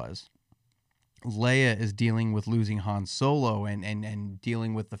he was. Leia is dealing with losing Han Solo and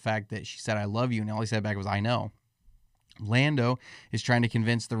dealing with the fact that she said, "I love you," and all he said back was, "I know." Lando is trying to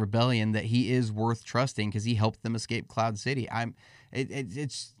convince the rebellion that he is worth trusting because he helped them escape Cloud City.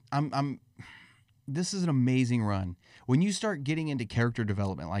 This is an amazing run. When you start getting into character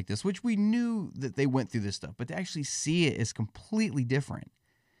development like this, which we knew that they went through this stuff, but to actually see it is completely different.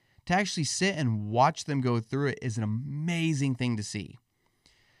 To actually sit and watch them go through it is an amazing thing to see.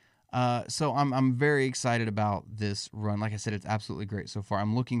 So I'm very excited about this run. Like I said, it's absolutely great so far.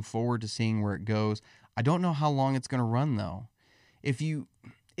 I'm looking forward to seeing where it goes. I don't know how long it's going to run though. If you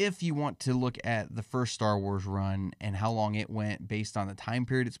want to look at the first Star Wars run and how long it went based on the time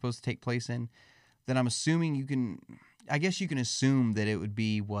period it's supposed to take place in, then I'm assuming I guess you can assume that it would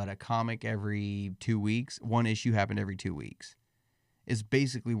be a comic every 2 weeks. One issue happened every 2 weeks. Is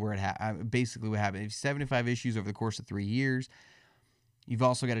basically where basically what happened. If 75 issues over the course of 3 years, you've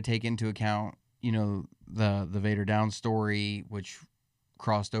also got to take into account, the Vader Down story, which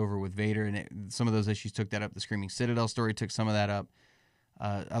crossed over with Vader, and some of those issues took that up. The Screaming Citadel story took some of that up.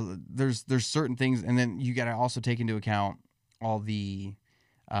 There's certain things, and then you got to also take into account all the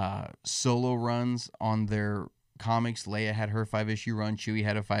solo runs on their comics. Leia had her 5-issue run. Chewie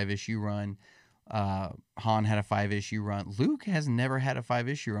had a 5-issue run. Han had a 5-issue run. Luke has never had a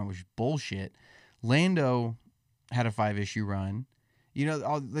 5-issue run, which is bullshit. Lando had a 5-issue run.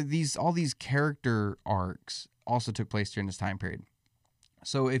 All these character arcs also took place during this time period.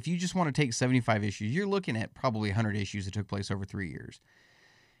 So if you just want to take 75 issues, you're looking at probably 100 issues that took place over 3 years.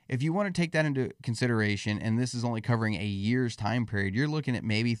 If you want to take that into consideration, and this is only covering a year's time period, you're looking at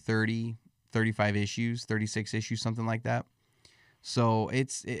maybe 30, 35 issues, 36 issues, something like that. So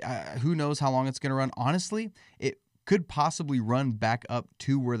who knows how long it's going to run. Honestly, it could possibly run back up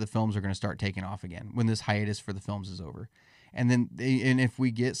to where the films are going to start taking off again when this hiatus for the films is over. And if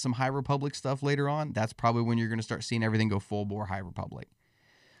we get some High Republic stuff later on, that's probably when you're going to start seeing everything go full bore High Republic.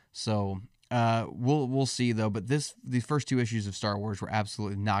 So we'll see though. But these first 2 issues of Star Wars were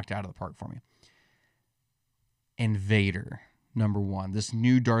absolutely knocked out of the park for me. And Vader, number 1, this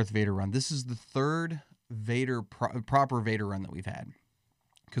new Darth Vader run. This is the third Vader proper Vader run that we've had,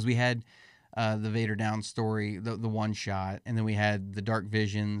 because we had the Vader Down story, the one shot, and then we had the Dark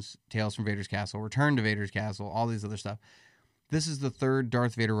Visions, Tales from Vader's Castle, Return to Vader's Castle, all these other stuff. This is the third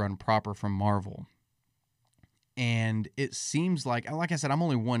Darth Vader run proper from Marvel. And it seems like I said, I'm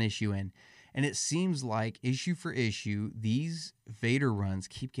only 1 issue in, And it seems like issue for issue, these Vader runs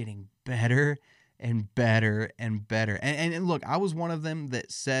keep getting better and better and better. And look, I was one of them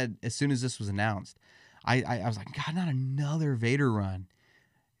that said, as soon as this was announced, I was like, God, not another Vader run.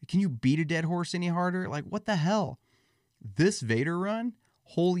 Can you beat a dead horse any harder? Like, what the hell? This Vader run,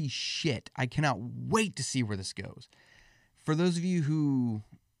 holy shit. I cannot wait to see where this goes. For those of you who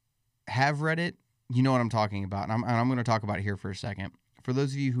have read it, you know what I'm talking about. And I'm going to talk about it here for a second. For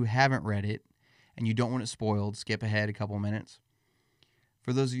those of you who haven't read it and you don't want it spoiled, skip ahead a couple minutes.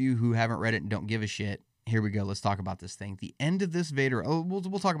 For those of you who haven't read it and don't give a shit, here we go. Let's talk about this thing. The end of this Vader,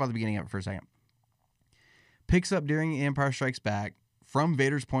 we'll talk about the beginning of it for a second. Picks up during Empire Strikes Back from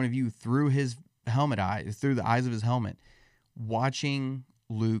Vader's point of view through his helmet eye, through the eyes of his helmet, watching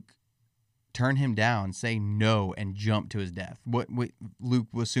Luke turn him down, say no, and jump to his death. What Luke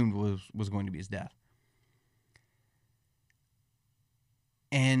assumed was going to be his death.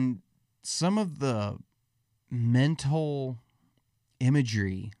 And some of the mental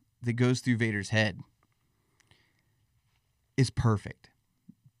imagery that goes through Vader's head is perfect.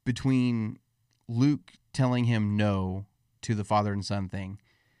 Between Luke telling him no to the father and son thing,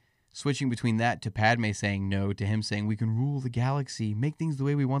 switching between that to Padme saying no, to him saying we can rule the galaxy, make things the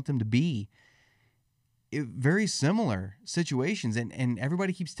way we want them to be. Very similar situations, and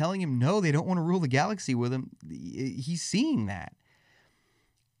everybody keeps telling him no, they don't want to rule the galaxy with him. He's seeing that.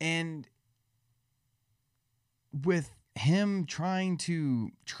 And with him trying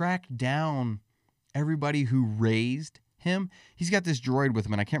to track down everybody who raised him, he's got this droid with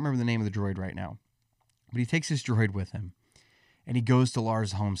him, and I can't remember the name of the droid right now, but he takes his droid with him, and he goes to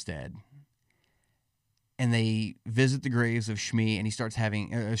Lars' homestead, and they visit the graves of Shmi, and he starts having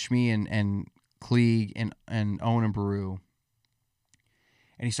Shmi and Klieg and Owen and Beru,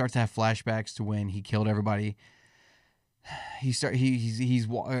 and he starts to have flashbacks to when he killed everybody. He's all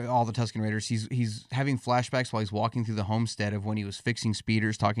the Tusken Raiders. He's having flashbacks while he's walking through the homestead of when he was fixing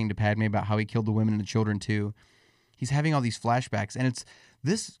speeders, talking to Padme about how he killed the women and the children too. He's having all these flashbacks, and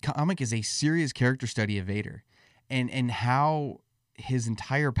this comic is a serious character study of Vader, and how his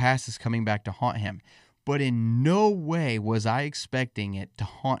entire past is coming back to haunt him. But in no way was I expecting it to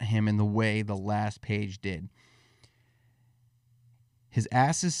haunt him in the way the last page did. His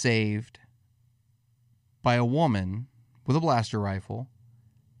ass is saved by a woman with a blaster rifle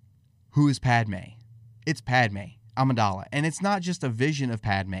who is Padme. It's Padme Amidala. And it's not just a vision of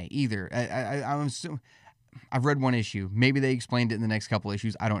Padme either. I'm assuming, I've read one issue. Maybe they explained it in the next couple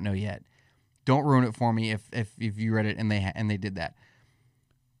issues. I don't know yet. Don't ruin it for me if you read it and they did that.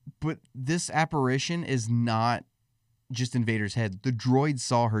 But this apparition is not just in Vader's head. The droid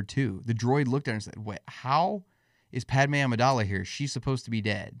saw her too. The droid looked at her and said, wait, how is Padme Amidala here? She's supposed to be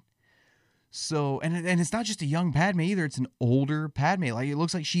dead. So, and it's not just a young Padme either. It's an older Padme. Like, it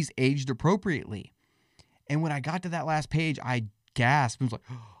looks like she's aged appropriately. And when I got to that last page, I gasped. I was like,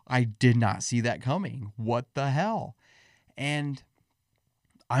 oh, I did not see that coming. What the hell? And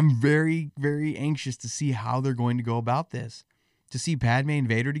I'm very, very anxious to see how they're going to go about this. To see Padme and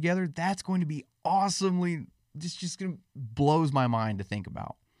Vader together, that's going to be awesomely, just going to blows my mind to think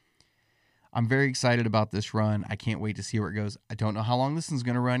about. I'm very excited about this run. I can't wait to see where it goes. I don't know how long this one's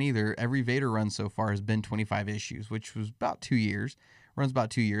going to run either. Every Vader run so far has been 25 issues, which was about 2 years. Runs about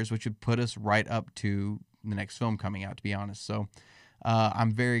 2 years, which would put us right up to the next film coming out, to be honest. So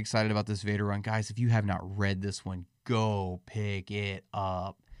I'm very excited about this Vader run. Guys, if you have not read this one, go pick it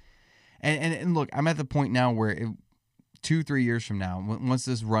up. And look, I'm at the point now where 2-3 years from now, once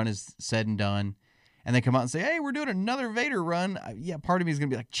this run is said and done, and they come out and say, hey, we're doing another Vader run, yeah, part of me is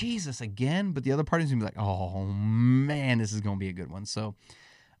going to be like, Jesus, again? But the other part is going to be like, oh, man, this is going to be a good one. So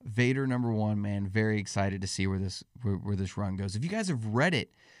Vader #1, man, very excited to see where this run goes. If you guys have read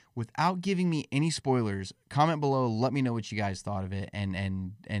it without giving me any spoilers, comment below, let me know what you guys thought of it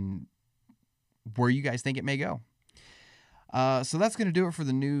and where you guys think it may go. So that's going to do it for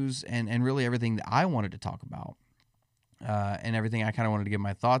the news and really everything that I wanted to talk about. And everything I kind of wanted to give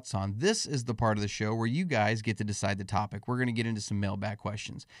my thoughts on. This is the part of the show where you guys get to decide the topic. We're going to get into some mailbag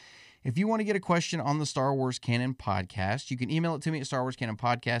questions. If you want to get a question on the Star Wars Canon Podcast, you can email it to me at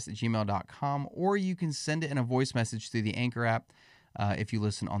starwarscanonpodcast@gmail.com, or you can send it in a voice message through the Anchor app if you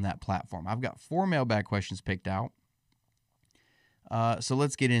listen on that platform. I've got 4 mailbag questions picked out. So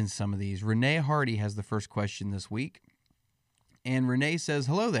let's get into some of these. Renee Hardy has the first question this week. And Renee says,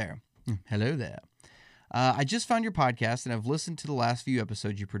 hello there. Hello there. I just found your podcast and I've listened to the last few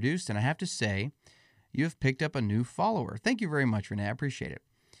episodes you produced, and I have to say, you have picked up a new follower. Thank you very much, Renee. I appreciate it.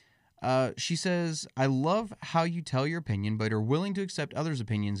 She says, I love how you tell your opinion, but are willing to accept others'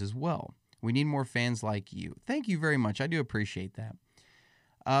 opinions as well. We need more fans like you. Thank you very much. I do appreciate that.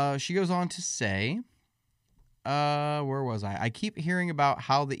 She goes on to say, where was I? I keep hearing about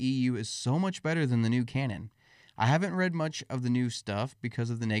how the EU is so much better than the new canon. I haven't read much of the new stuff because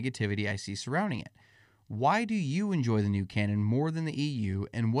of the negativity I see surrounding it. Why do you enjoy the new canon more than the EU,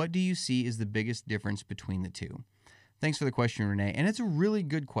 and what do you see is the biggest difference between the two? Thanks for the question, Renee. And it's a really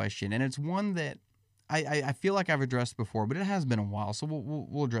good question, and it's one that I feel like I've addressed before, but it has been a while, so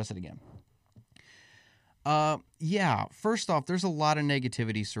we'll address it again. Yeah, first off, there's a lot of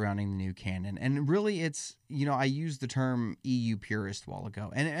negativity surrounding the new canon, and really it's, I used the term EU purist a while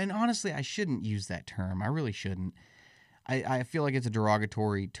ago, and honestly, I shouldn't use that term. I really shouldn't. I feel like it's a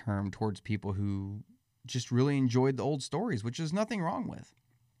derogatory term towards people who just really enjoyed the old stories, which is nothing wrong with.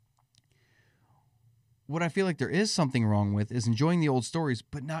 What I feel like there is something wrong with is enjoying the old stories,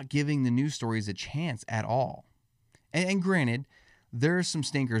 but not giving the new stories a chance at all. And granted, there's some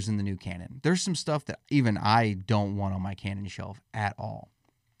stinkers in the new canon. There's some stuff that even I don't want on my canon shelf at all.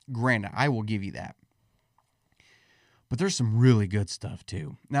 Granted, I will give you that. But there's some really good stuff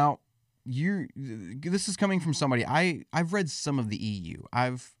too. Now, this is coming from somebody. I've read some of the EU.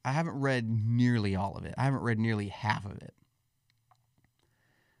 I haven't read nearly all of it. I haven't read nearly half of it.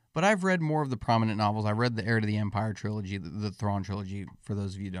 But I've read more of the prominent novels. I read the Heir to the Empire trilogy, the Thrawn trilogy, for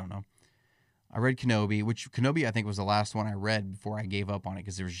those of you who don't know. I read Kenobi, which Kenobi I think was the last one I read before I gave up on it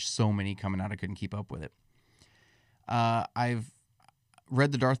because there was just so many coming out I couldn't keep up with it. I've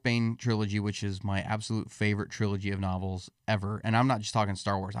read the Darth Bane trilogy, which is my absolute favorite trilogy of novels ever. And I'm not just talking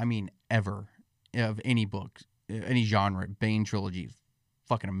Star Wars. I mean ever, of any book, any genre. Bane trilogy,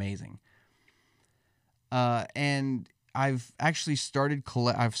 fucking amazing. And I've actually started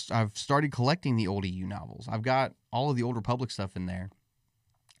I've started collecting the old EU novels. I've got all of the Old Republic stuff in there,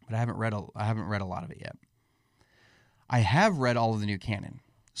 but I haven't read a lot of it yet. I have read all of the new canon.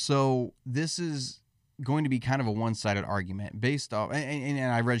 So this is going to be kind of a one-sided argument based off, and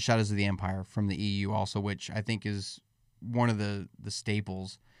I read Shadows of the Empire from the EU also, which I think is one of the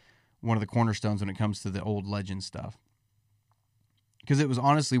staples, one of the cornerstones when it comes to the old legend stuff. Because it was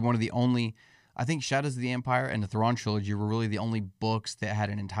honestly one of the only, I think Shadows of the Empire and the Thrawn trilogy were really the only books that had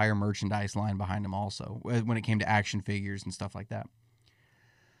an entire merchandise line behind them also, when it came to action figures and stuff like that.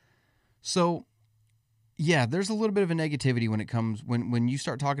 So, yeah, there's a little bit of a negativity when it comes, when you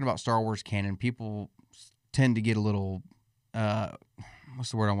start talking about Star Wars canon, people tend to get a little,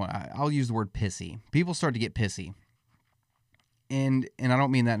 what's the word I want? I'll use the word pissy. People start to get pissy. And I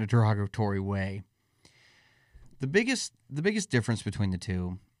don't mean that in a derogatory way. The biggest difference between the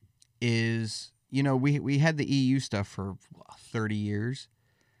two is, we had the EU stuff for 30 years.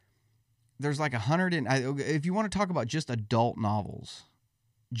 There's like 100, if you want to talk about just adult novels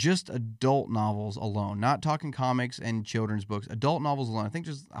alone, not talking comics and children's books, adult novels alone, I think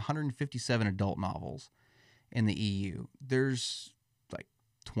there's 157 adult novels in the EU. There's like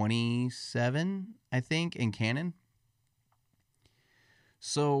 27, I think, in canon.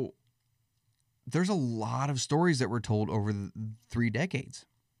 So there's a lot of stories that were told over the 3 decades.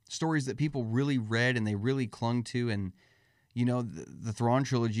 Stories that people really read and they really clung to. And, the Thrawn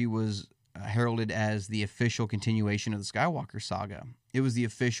trilogy was heralded as the official continuation of the Skywalker saga. It was the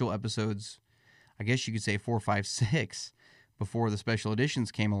official episodes, I guess you could say 4, 5, 6, before the special editions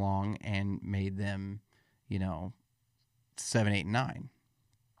came along and made them, 7, 8, and 9.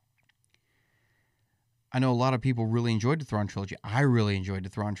 I know a lot of people really enjoyed the Thrawn trilogy. I really enjoyed the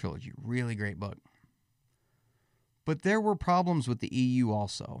Thrawn trilogy. Really great book. But there were problems with the EU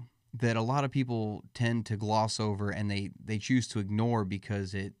also that a lot of people tend to gloss over and they choose to ignore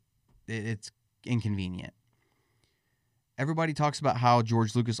because it's inconvenient. Everybody talks about how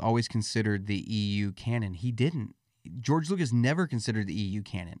George Lucas always considered the EU canon. He didn't. George Lucas never considered the EU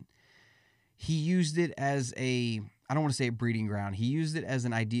canon. He used it as I don't want to say a breeding ground. He used it as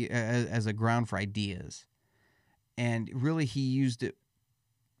an idea, as a ground for ideas. And really he used it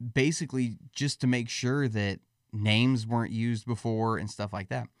basically just to make sure that names weren't used before and stuff like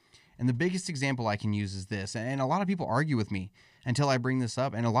that. And the biggest example I can use is this, and a lot of people argue with me until I bring this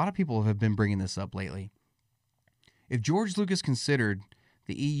up, and a lot of people have been bringing this up lately. If George Lucas considered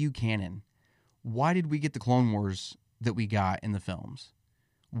the EU canon, why did we get the Clone Wars that we got in the films?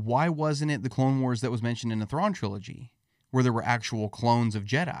 Why wasn't it the Clone Wars that was mentioned in the Thrawn trilogy, where there were actual clones of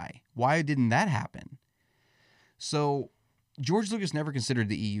Jedi? Why didn't that happen? So, George Lucas never considered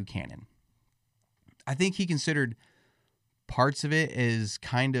the EU canon. I think he considered parts of it as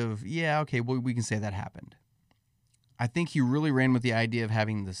kind of, we can say that happened. I think he really ran with the idea of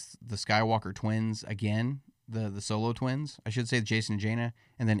having the Skywalker twins again, the Solo twins, I should say, Jason and Jaina,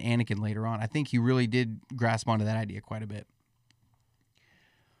 and then Anakin later on. I think he really did grasp onto that idea quite a bit.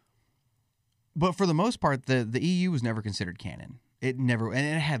 But for the most part, the EU was never considered canon. It never, and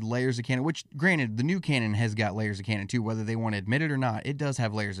it had layers of canon, which granted, the new canon has got layers of canon too, whether they want to admit it or not. It does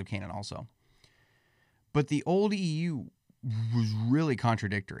have layers of canon also. But the old EU was really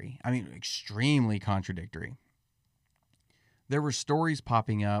contradictory. I mean, extremely contradictory. There were stories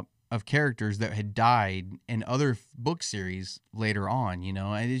popping up of characters that had died in other book series later on, you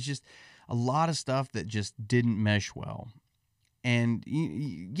know, and it's just a lot of stuff that just didn't mesh well. And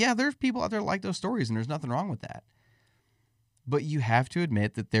yeah, there's people out there like those stories, and there's nothing wrong with that. But you have to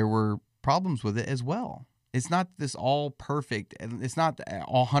admit that there were problems with it as well. It's not this all perfect, and it's not that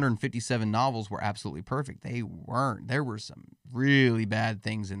all 157 novels were absolutely perfect. They weren't. There were some really bad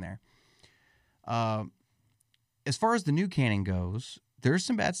things in there. As far as the new canon goes, there's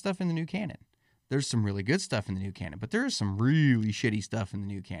some bad stuff in the new canon. There's some really good stuff in the new canon, but there's some really shitty stuff in the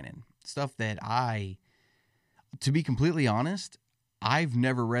new canon. Stuff that to be completely honest, I've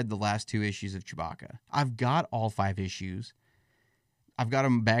never read the last 2 issues of Chewbacca. I've got all 5 issues. I've got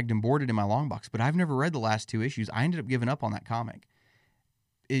them bagged and boarded in my long box, but I've never read the last 2 issues. I ended up giving up on that comic.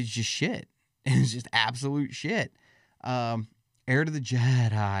 It's just shit. It's just absolute shit. Heir to the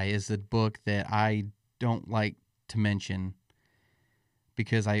Jedi is a book that I don't like to mention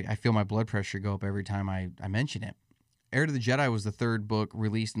because I feel my blood pressure go up every time I mention it. Heir to the Jedi was the 3rd book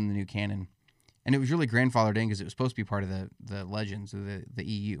released in the new canon, and it was really grandfathered in because it was supposed to be part of the Legends of the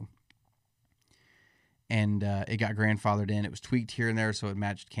EU. And it got grandfathered in. It was tweaked here and there so it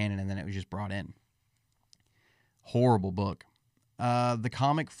matched canon, and then it was just brought in. Horrible book. The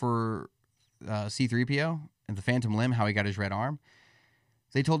comic for C-3PO and the Phantom Limb, how he got his red arm,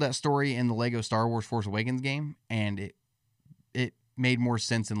 they told that story in the Lego Star Wars Force Awakens game, and it made more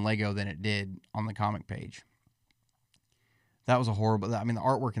sense in Lego than it did on the comic page. That was a horrible... I mean, the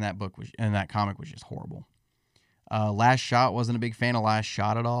artwork in that comic was just horrible. Last Shot, wasn't a big fan of Last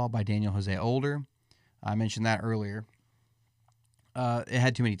Shot at all by Daniel Jose Older. I mentioned that earlier. It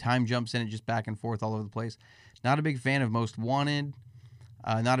had too many time jumps in it, just back and forth all over the place. Not a big fan of Most Wanted.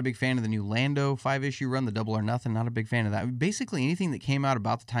 Not a big fan of the new Lando 5-issue run, the Double or Nothing. Not a big fan of that. Basically, anything that came out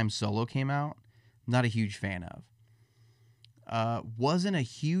about the time Solo came out, not a huge fan of. Wasn't a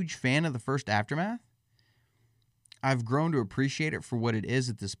huge fan of the first Aftermath. I've grown to appreciate it for what it is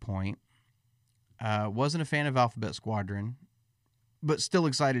at this point. Wasn't a fan of Alphabet Squadron, but still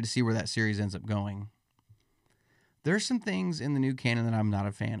excited to see where that series ends up going. There's some things in the new canon that I'm not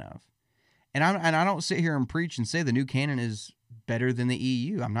a fan of. And I don't sit here and preach and say the new canon is better than the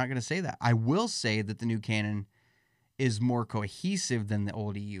EU. I'm not going to say that. I will say that the new canon is more cohesive than the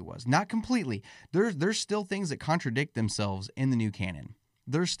old EU was. Not completely. There's still things that contradict themselves in the new canon.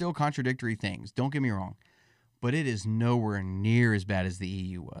 There's still contradictory things. Don't get me wrong. But it is nowhere near as bad as the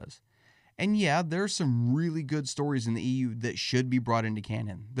EU was. And yeah, there's some really good stories in the EU that should be brought into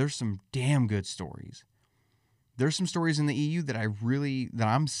canon. There's some damn good stories. There's some stories in the EU that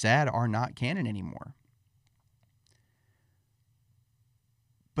I'm sad are not canon anymore.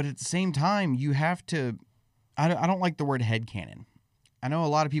 But at the same time, you have to... I don't like the word headcanon. I know a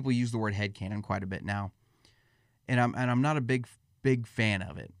lot of people use the word headcanon quite a bit now. And I'm not a big fan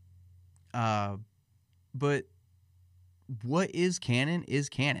of it. But what is canon is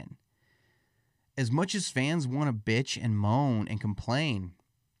canon. As much as fans want to bitch and moan and complain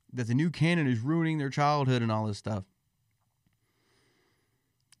that the new canon is ruining their childhood and all this stuff,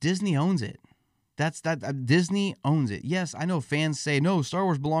 Disney owns it. Disney owns it. Yes, I know fans say, no, Star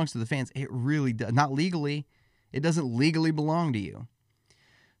Wars belongs to the fans. It really does. Not legally. It doesn't legally belong to you.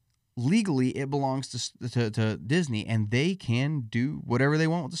 Legally, it belongs to Disney, and they can do whatever they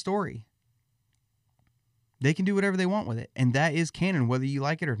want with the story. They can do whatever they want with it, and that is canon, whether you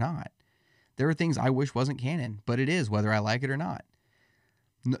like it or not. There are things I wish wasn't canon, but it is, whether I like it or not.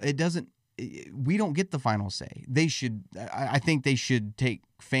 It doesn't... We don't get the final say. They should... I think they should take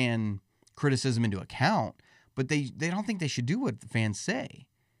fan criticism into account, but they don't think they should do what the fans say.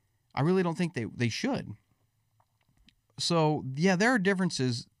 I really don't think they should. So, yeah, there are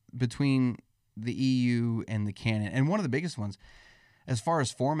differences between the EU and the canon, and one of the biggest ones, as far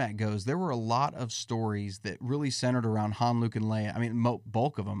as format goes, there were a lot of stories that really centered around Han, Luke, and Leia. I mean,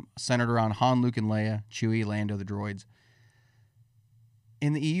 bulk of them centered around Han, Luke, and Leia, Chewie, Lando, the droids,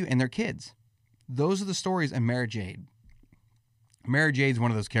 in the EU, and their kids. Those are the stories, and Mara Jade. Mara Jade's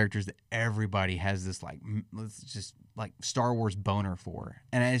one of those characters that everybody has this like Star Wars boner for,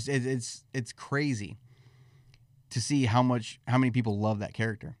 and it's crazy to see how many people love that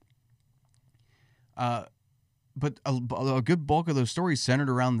character. But a good bulk of those stories centered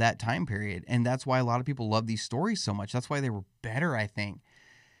around that time period, and that's why a lot of people love these stories so much. That's why they were better, I think.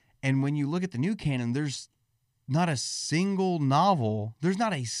 And when you look at the new canon, there's not a single novel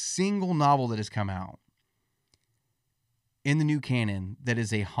that has come out in the new canon that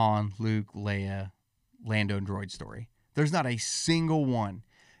is a Han, Luke, Leia, Lando, and droid story. There's not a single one.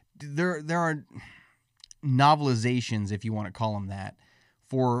 There are novelizations, if you want to call them that,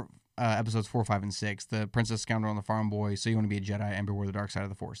 for episodes 4, 5, and 6. The Princess, Scoundrel, and the Farm Boy, So You Want to Be a Jedi, and Beware the Dark Side of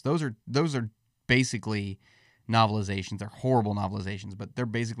the Force. Those are basically novelizations. They're horrible novelizations, but they're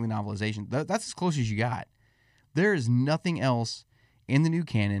basically novelizations. That's as close as you got. There is nothing else in the new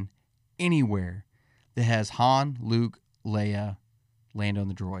canon anywhere that has Han, Luke, Leia, Lando, and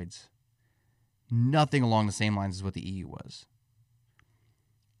the droids. Nothing along the same lines as what the EU was.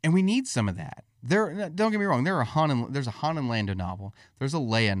 And we need some of that. Don't get me wrong. There's a Han and Lando novel. There's a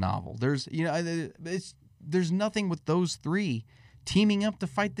Leia novel. There's nothing with those three teaming up to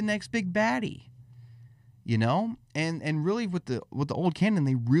fight the next big baddie. And really with the old canon,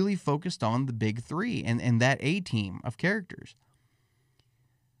 they really focused on the big three and that A team of characters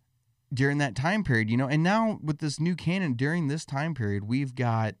during that time period. And now with this new canon during this time period, we've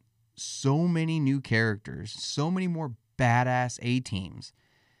got so many new characters, so many more badass A teams,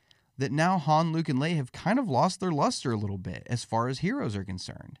 that now Han, Luke, and Leia have kind of lost their luster a little bit as far as heroes are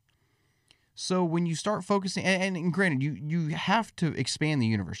concerned. So when you start focusing, and granted, you have to expand the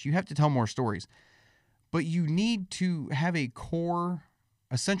universe, you have to tell more stories, but you need to have a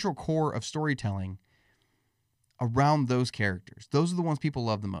central core of storytelling around those characters. Those are the ones people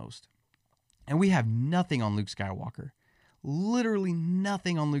love the most. And we have nothing on Luke Skywalker. Literally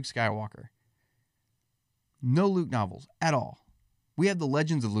nothing on Luke Skywalker. No Luke novels at all. We have the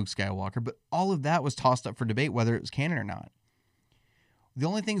Legends of Luke Skywalker, but all of that was tossed up for debate whether it was canon or not. The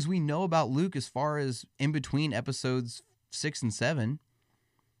only things we know about Luke as far as in between episodes 6 and 7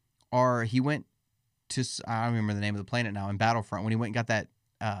 are he went to, I don't remember the name of the planet now, in Battlefront, when he went and got that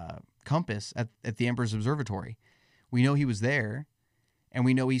compass at the Emperor's Observatory. We know he was there, and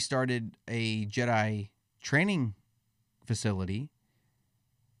we know he started a Jedi training facility,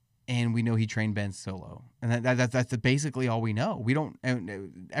 and we know he trained Ben Solo. And that's basically all we know. We don't,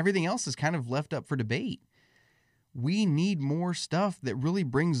 everything else is kind of left up for debate. We need more stuff that really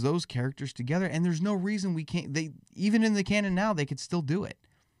brings those characters together, and there's no reason we can't. Even in the canon now, they could still do it.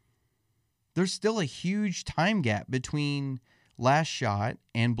 There's still a huge time gap between Last Shot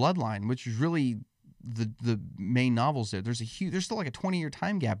and Bloodline, which is really the main novels there. There's still like a 20-year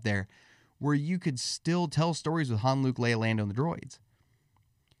time gap there where you could still tell stories with Han, Luke, Leia, Lando, and the droids.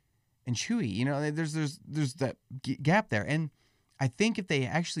 And Chewie, there's that gap there. And I think if they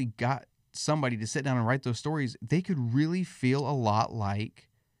actually got somebody to sit down and write those stories, they could really feel a lot like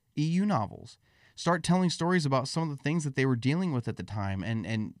EU novels. Start telling stories about some of the things that they were dealing with at the time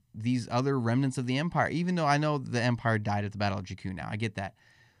and these other remnants of the Empire, even though I know the Empire died at the Battle of Jakku now. I get that.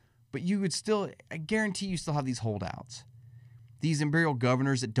 But you would still, I guarantee you still have these holdouts. These Imperial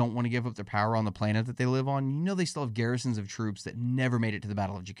governors that don't want to give up their power on the planet that they live on, they still have garrisons of troops that never made it to the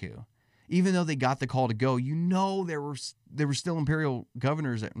Battle of Jakku. Even though they got the call to go, there were still Imperial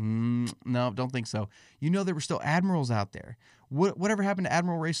governors that, no, don't think so. There were still admirals out there. Whatever happened to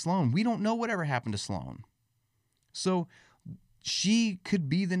Admiral Ray Sloan? We don't know whatever happened to Sloan. So she could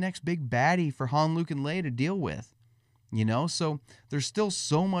be the next big baddie for Han, Luke, and Leia to deal with. So there's still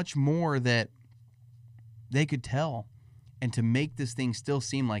so much more that they could tell and to make this thing still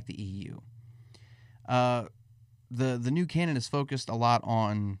seem like the EU. The new canon is focused a lot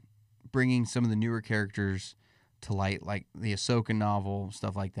on bringing some of the newer characters to light, like the Ahsoka novel,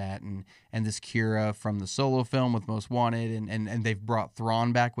 stuff like that, and this Kira from the Solo film with Most Wanted, and they've brought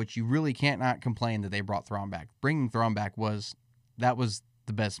Thrawn back, which you really can't not complain that they brought Thrawn back. Bringing Thrawn back was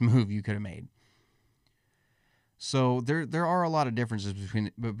the best move you could have made. So there are a lot of differences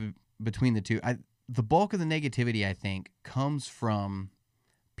between the two. The bulk of the negativity, I think, comes from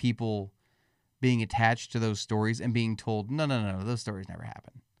people being attached to those stories and being told, no, those stories never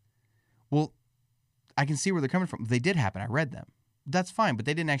happened. Well, I can see where they're coming from. They did happen. I read them. That's fine, but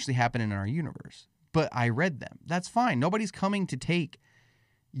they didn't actually happen in our universe. But I read them. That's fine. Nobody's coming to take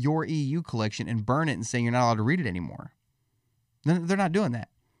your EU collection and burn it and saying you're not allowed to read it anymore. They're not doing that.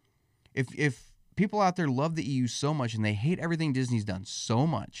 If people out there love the EU so much and they hate everything Disney's done so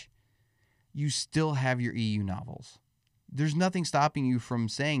much, you still have your EU novels. There's nothing stopping you from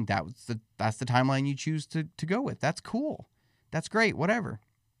saying that's the timeline you choose to go with. That's cool. That's great. Whatever.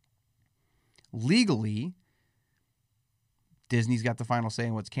 Legally, Disney's got the final say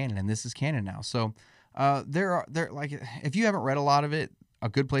in what's canon, and this is canon now. So if you haven't read a lot of it, a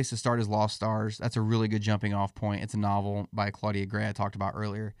good place to start is Lost Stars. That's a really good jumping off point. It's a novel by Claudia Gray I talked about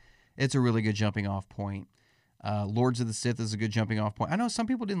earlier. It's a really good jumping off point. Lords of the Sith is a good jumping off point. I know some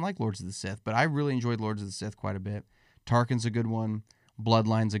people didn't like Lords of the Sith, but I really enjoyed Lords of the Sith quite a bit. Tarkin's a good one.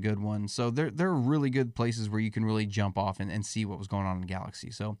 Bloodline's a good one. So there are really good places where you can really jump off and see what was going on in the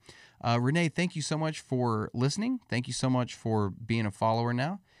galaxy. So, Renee, thank you so much for listening. Thank you so much for being a follower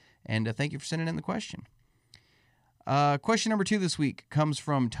now. And thank you for sending in the question. Question number 2 this week comes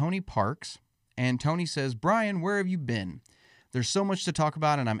from Tony Parks. And Tony says, Brian, where have you been? There's so much to talk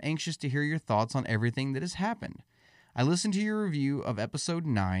about, and I'm anxious to hear your thoughts on everything that has happened. I listened to your review of episode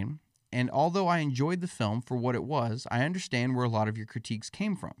 9, and although I enjoyed the film for what it was, I understand where a lot of your critiques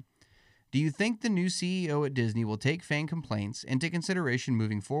came from. Do you think the new CEO at Disney will take fan complaints into consideration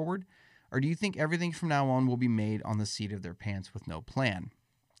moving forward, or do you think everything from now on will be made on the seat of their pants with no plan?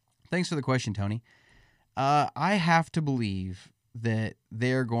 Thanks for the question, Tony. I have to believe that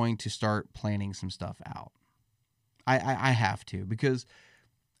they're going to start planning some stuff out. I have to, because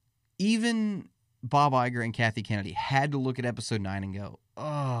even Bob Iger and Kathy Kennedy had to look at episode 9 and go,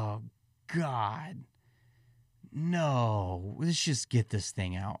 oh, God, no, let's just get this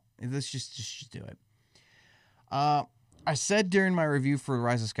thing out. Let's just do it. I said during my review for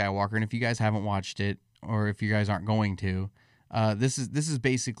Rise of Skywalker, and if you guys haven't watched it, or if you guys aren't going to, this is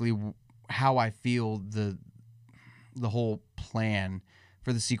basically how I feel the whole plan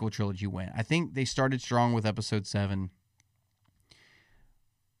for the sequel trilogy went. I think they started strong with episode 7.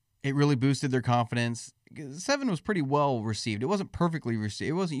 It really boosted their confidence. 7 was pretty well received. It wasn't perfectly received.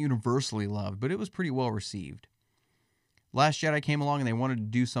 It wasn't universally loved, but it was pretty well received. Last Jedi came along and they wanted to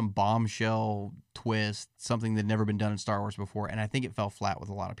do some bombshell twist, something that had never been done in Star Wars before, and I think it fell flat with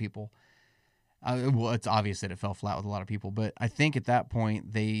a lot of people. Well, it's obvious that it fell flat with a lot of people, but I think at that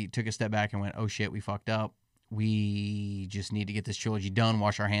point they took a step back and went, oh shit, we fucked up. We just need to get this trilogy done,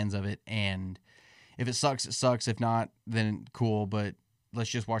 wash our hands of it, and if it sucks, it sucks. If not, then cool, but let's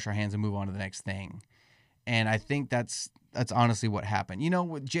just wash our hands and move on to the next thing. And I think that's honestly what happened. You know,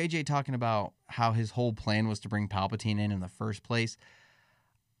 with JJ talking about how his whole plan was to bring Palpatine in the first place,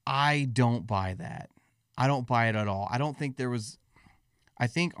 I don't buy that. I don't buy it at all. I don't think there was... I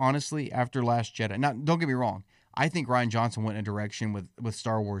think, honestly, after Last Jedi... Now, don't get me wrong. I think Rian Johnson went in a direction with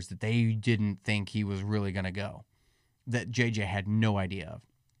Star Wars that they didn't think he was really going to go. That JJ had no idea of.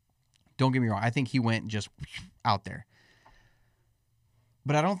 Don't get me wrong. I think he went just out there.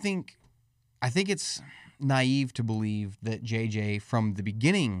 But I don't think... I think it's naive to believe that JJ from the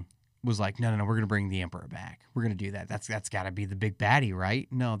beginning was like, no, we're going to bring the Emperor back. We're going to do that. That's got to be the big baddie, right?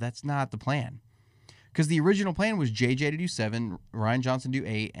 No, that's not the plan. Because the original plan was JJ to do 7, Rian Johnson do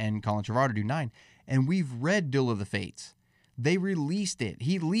 8, and Colin Trevorrow to do 9. And we've read Duel of the Fates. They released it.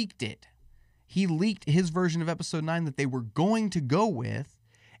 He leaked it. He leaked his version of Episode 9 that they were going to go with,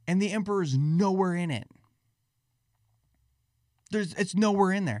 and the Emperor's nowhere in it. It's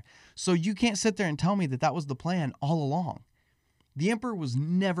nowhere in there. So you can't sit there and tell me that was the plan all along. The Emperor was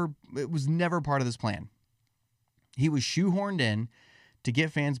never part of this plan. He was shoehorned in to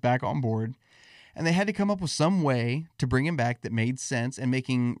get fans back on board, and they had to come up with some way to bring him back that made sense, and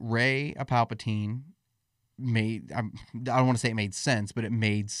making Rey a Palpatine I don't want to say it made sense, but it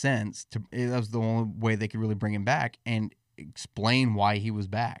made sense. That was the only way they could really bring him back and explain why he was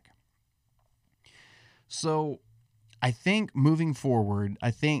back. So I think moving forward,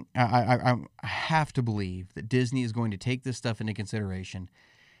 I have to believe that Disney is going to take this stuff into consideration,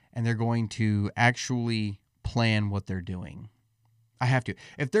 and they're going to actually plan what they're doing. I have to.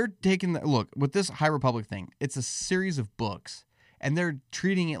 If they're taking look with this High Republic thing, it's a series of books, and they're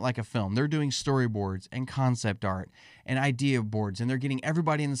treating it like a film. They're doing storyboards and concept art and idea boards, and they're getting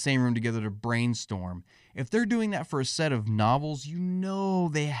everybody in the same room together to brainstorm. If they're doing that for a set of novels, you know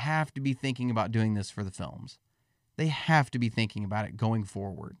they have to be thinking about doing this for the films. They have to be thinking about it going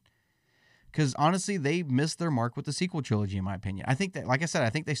forward. Because honestly, they missed their mark with the sequel trilogy, in my opinion. I think that, like I said, I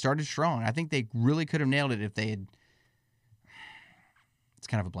think they started strong. I think they really could have nailed it if they had... It's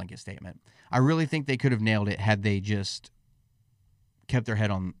kind of a blanket statement. I really think they could have nailed it had they just kept their head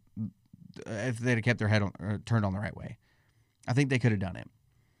on... If they'd have kept their head on, or turned on the right way. I think they could have done it.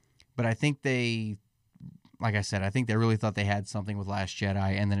 But I think they... Like I said, I think they really thought they had something with Last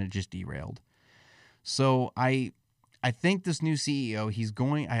Jedi, and then it just derailed. So I think this new CEO, he's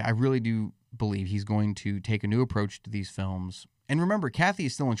going... I really do believe he's going to take a new approach to these films. And remember, Kathy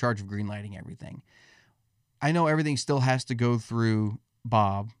is still in charge of greenlighting everything. I know everything still has to go through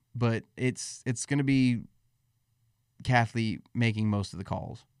Bob, but it's going to be Kathy making most of the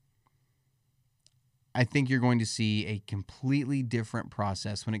calls. I think you're going to see a completely different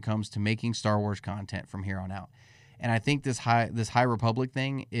process when it comes to making Star Wars content from here on out. And I think this High Republic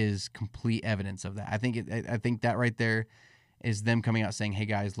thing is complete evidence of that. I think that right there is them coming out saying, "Hey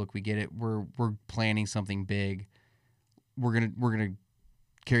guys, look, we get it. We're planning something big. We're gonna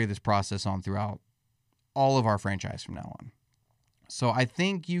carry this process on throughout all of our franchise from now on." So I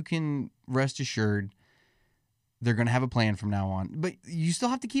think you can rest assured they're going to have a plan from now on. But you still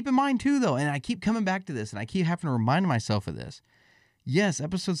have to keep in mind too, though, and I keep coming back to this, and I keep having to remind myself of this. Yes,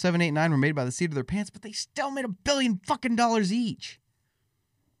 episodes 7, 8, 9 were made by the seat of their pants, but they still made $1 billion fucking each.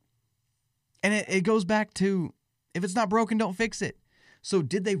 And it goes back to, if it's not broken, don't fix it. So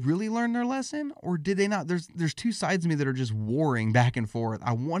did they really learn their lesson, or did they not? There's two sides of me that are just warring back and forth.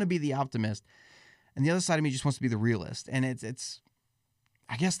 I want to be the optimist, and the other side of me just wants to be the realist. And it's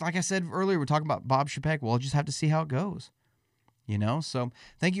I guess, like I said earlier, we're talking about Bob Chapek. We'll just have to see how it goes, you know? So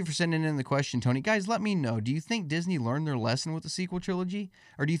thank you for sending in the question, Tony. Guys, let me know. Do you think Disney learned their lesson with the sequel trilogy,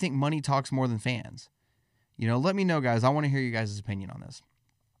 or do you think money talks more than fans? You know, let me know, guys. I want to hear you guys' opinion on this.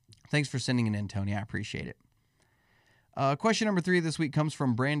 Thanks for sending it in, Tony. I appreciate it. Question number 3 this week comes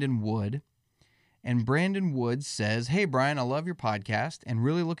from Brandon Wood. And Brandon Wood says, "Hey, Brian, I love your podcast and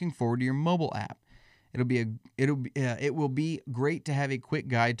really looking forward to your mobile app. It will be great to have a quick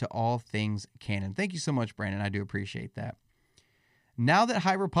guide to all things canon." Thank you so much, Brandon. I do appreciate that. Now that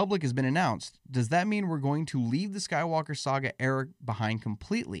High Republic has been announced, does that mean we're going to leave the Skywalker saga era behind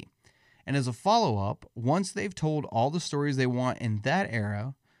completely? And as a follow-up, once they've told all the stories they want in that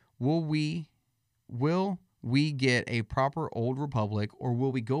era, will we get a proper Old Republic, or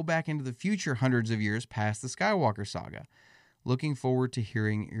will we go back into the future hundreds of years past the Skywalker saga? Looking forward to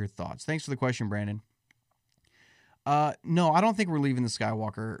hearing your thoughts. Thanks for the question, Brandon. No, I don't think we're leaving the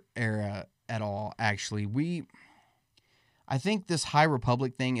Skywalker era at all, actually. I think this High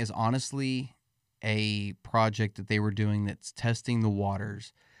Republic thing is honestly a project that they were doing that's testing the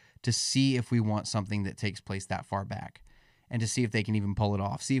waters to see if we want something that takes place that far back, and to see if they can even pull it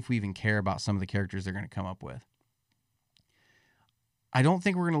off, see if we even care about some of the characters they're going to come up with. I don't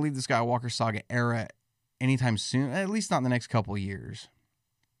think we're going to leave the Skywalker saga era anytime soon, at least not in the next couple of years.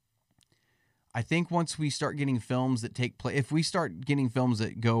 I think once we start getting films that take place, if we start getting films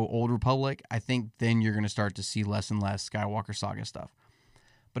that go Old Republic, I think then you're going to start to see less and less Skywalker saga stuff.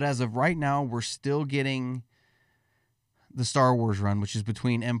 But as of right now, we're still getting the Star Wars run, which is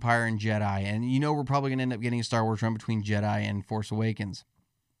between Empire and Jedi. And you know we're probably going to end up getting a Star Wars run between Jedi and Force Awakens.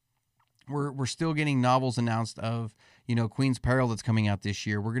 We're still getting novels announced of, you know, Queen's Peril that's coming out this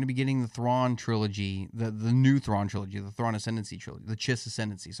year. We're going to be getting the Thrawn trilogy, the new Thrawn trilogy, the Thrawn Ascendancy trilogy, the Chiss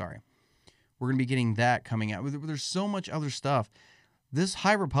Ascendancy, sorry. We're going to be getting that coming out. There's so much other stuff. This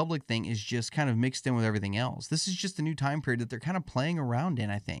High Republic thing is just kind of mixed in with everything else. This is just a new time period that they're kind of playing around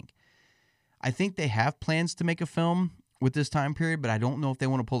in, I think. I think they have plans to make a film with this time period, but I don't know if they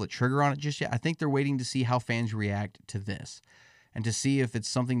want to pull the trigger on it just yet. I think they're waiting to see how fans react to this, and to see if it's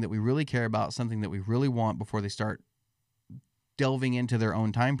something that we really care about, something that we really want, before they start delving into their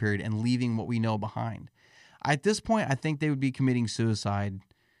own time period and leaving what we know behind. At this point, I think they would be committing suicide.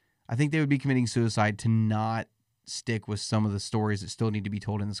 I think they would be committing suicide to not stick with some of the stories that still need to be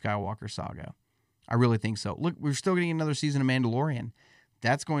told in the Skywalker saga. I really think so. Look, we're still getting another season of Mandalorian.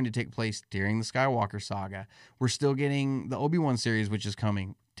 That's going to take place during the Skywalker saga. We're still getting the Obi-Wan series, which is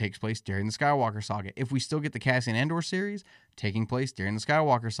coming, takes place during the Skywalker saga. If we still get the Cassian Andor series, taking place during the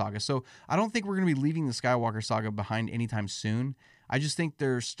Skywalker saga. So I don't think we're going to be leaving the Skywalker saga behind anytime soon. I just think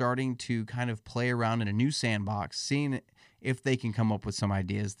they're starting to kind of play around in a new sandbox, seeing if they can come up with some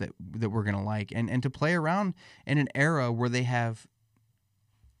ideas that we're going to like, and to play around in an era where they have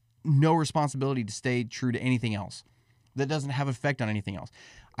no responsibility to stay true to anything else, that doesn't have effect on anything else.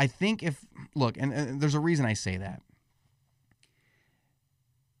 I think and there's a reason I say that.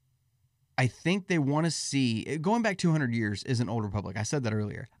 I think they want to see, going back 200 years is an Old Republic. I said that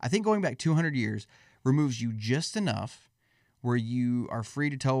earlier. I think going back 200 years removes you just enough where you are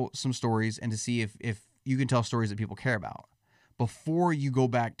free to tell some stories and to see if you can tell stories that people care about, before you go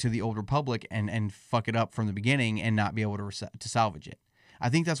back to the Old Republic and fuck it up from the beginning and not be able to salvage it. I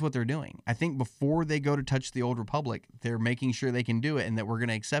think that's what they're doing. I think before they go to touch the Old Republic, they're making sure they can do it and that we're going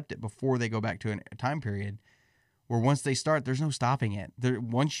to accept it before they go back to a time period where once they start, there's no stopping it.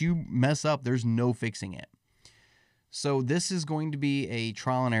 Once you mess up, there's no fixing it. So this is going to be a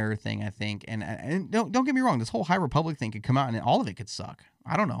trial and error thing, I think. And don't get me wrong, this whole High Republic thing could come out and all of it could suck.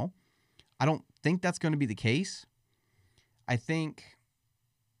 I don't know. I don't think that's going to be the case. I think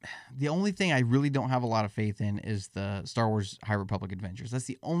the only thing I really don't have a lot of faith in is the Star Wars High Republic Adventures. That's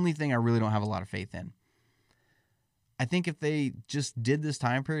the only thing I really don't have a lot of faith in. I think if they just did this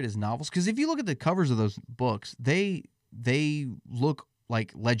time period as novels, because if you look at the covers of those books, they look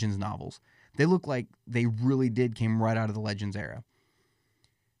like Legends novels. They look like they really came right out of the Legends era.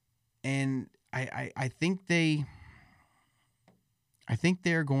 And I think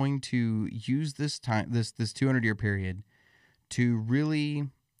they're going to use this 200-year period to really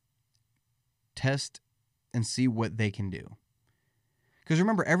test and see what they can do. Because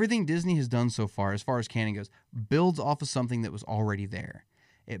remember, everything Disney has done so far as canon goes, builds off of something that was already there.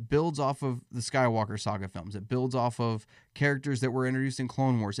 It builds off of the Skywalker saga films. It builds off of characters that were introduced in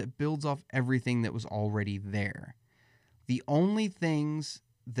Clone Wars. It builds off everything that was already there. The only things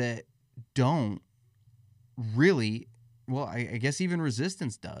that don't really, well, I guess even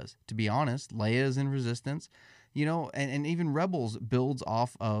Resistance does, to be honest. Leia is in Resistance, and even Rebels builds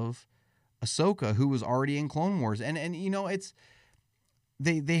off of Ahsoka, who was already in Clone Wars. And it's,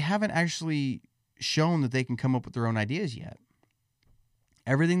 they haven't actually shown that they can come up with their own ideas yet.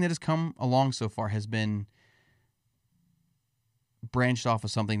 Everything that has come along so far has been branched off of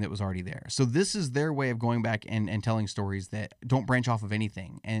something that was already there. So this is their way of going back and telling stories that don't branch off of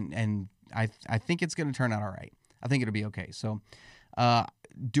anything. And I think it's going to turn out all right. I think it'll be okay. So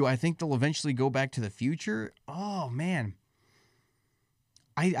do I think they'll eventually go back to the future? Oh, man.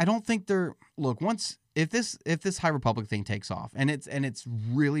 I don't think they're... Look, if this High Republic thing takes off and it's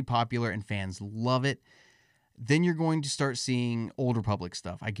really popular and fans love it, then you're going to start seeing Old Republic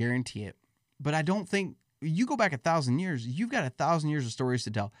stuff. I guarantee it. But I don't think... You go back 1,000 years, you've got 1,000 years of stories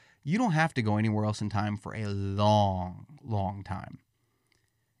to tell. You don't have to go anywhere else in time for a long, long time.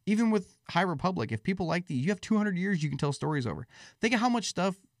 Even with High Republic, if people like these, you have 200 years you can tell stories over. Think of how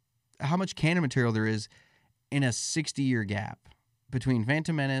much canon material there is in a 60-year gap between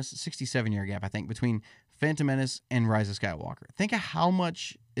Phantom Menace, 67-year gap, I think, between Phantom Menace and Rise of Skywalker. Think of how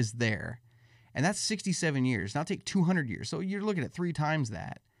much is there. And that's 67 years. Now take 200 years. So you're looking at 3 times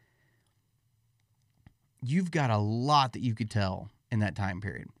that. You've got a lot that you could tell in that time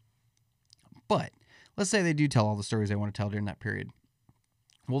period. But let's say they do tell all the stories they want to tell during that period.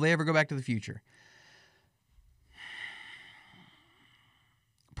 Will they ever go back to the future?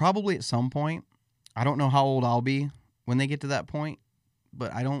 Probably at some point. I don't know how old I'll be when they get to that point,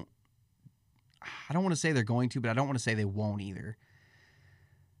 but I don't want to say they're going to, but I don't want to say they won't either.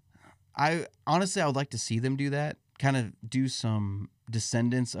 I would like to see them do that, kind of do some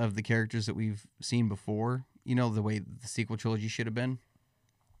descendants of the characters that we've seen before, the way the sequel trilogy should have been.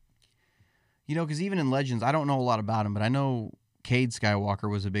 Because even in Legends, I don't know a lot about him, but I know Cade Skywalker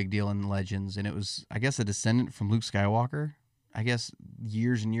was a big deal in Legends, and it was, I guess, a descendant from Luke Skywalker, I guess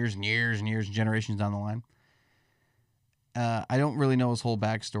years and years and years and years and generations down the line. I don't really know his whole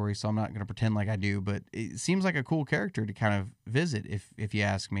backstory, so I'm not going to pretend like I do, but it seems like a cool character to kind of visit, if you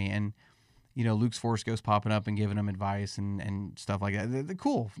ask me. And, Luke's Force Ghost popping up and giving him advice and stuff like that. They're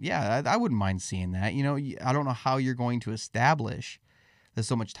cool. Yeah, I wouldn't mind seeing that. I don't know how you're going to establish that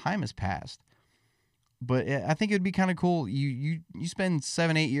so much time has passed, but I think it'd be kind of cool. You spend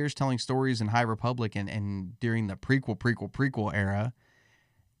 7-8 years telling stories in High Republic and during the prequel era,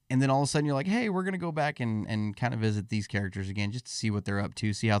 and then all of a sudden you're like, hey, we're going to go back and kind of visit these characters again just to see what they're up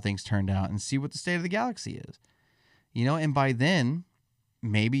to, see how things turned out, and see what the state of the galaxy is. And by then,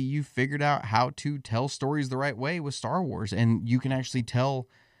 maybe you figured out how to tell stories the right way with Star Wars, and you can actually tell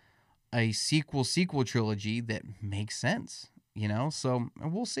a sequel trilogy that makes sense, So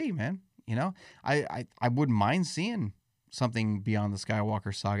we'll see, man. I wouldn't mind seeing something beyond the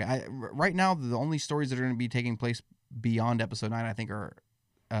Skywalker saga. Right now, the only stories that are going to be taking place beyond Episode 9, I think, are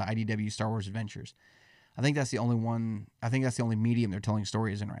IDW Star Wars Adventures. I think that's the only one. I think that's the only medium they're telling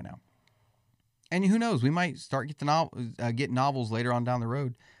stories in right now. And who knows? We might start get novels later on down the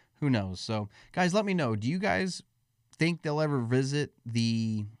road. Who knows? So, guys, let me know. Do you guys think they'll ever visit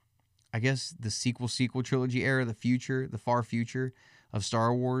the sequel trilogy era, the far future of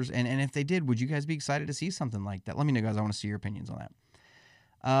Star Wars? And if they did, would you guys be excited to see something like that? Let me know, guys. I want to see your opinions on that.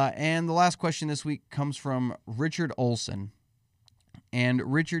 And the last question this week comes from Richard Olson. And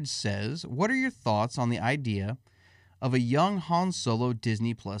Richard says, what are your thoughts on the idea of a young Han Solo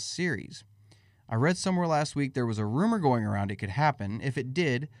Disney Plus series? I read somewhere last week there was a rumor going around it could happen. If it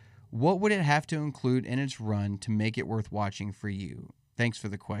did, what would it have to include in its run to make it worth watching for you? Thanks for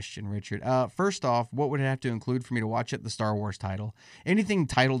the question, Richard. First off, what would it have to include for me to watch it? The Star Wars title. Anything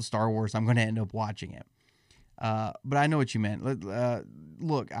titled Star Wars, I'm going to end up watching it. But I know what you meant.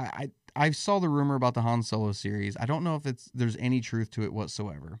 Look, I saw the rumor about the Han Solo series. I don't know if there's any truth to it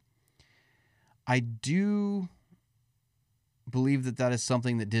whatsoever. I do believe that is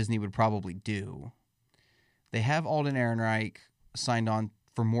something that Disney would probably do. They have Alden Ehrenreich signed on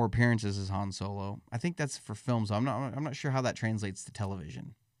for more appearances as Han Solo. I think that's for films. I'm not sure how that translates to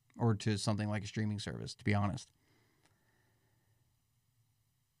television or to something like a streaming service, to be honest.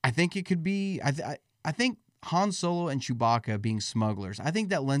 I think it could be... I think Han Solo and Chewbacca being smugglers, I think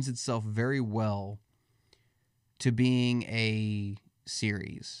that lends itself very well to being a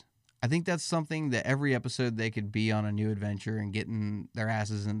series. I think that's something that every episode they could be on a new adventure and getting their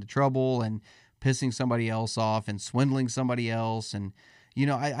asses into trouble and pissing somebody else off and swindling somebody else and, You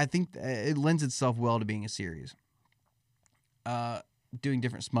know, I think it lends itself well to being a series. Doing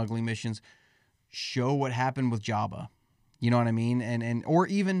different smuggling missions, show what happened with Jabba. You know what I mean? And or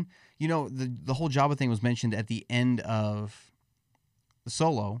even, you know, the whole Jabba thing was mentioned at the end of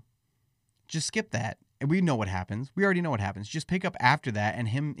Solo. Just skip that. And we know what happens. We already know what happens. Just pick up after that, and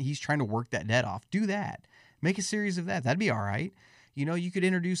he's trying to work that debt off. Do that. Make a series of that. That'd be all right. You know, you could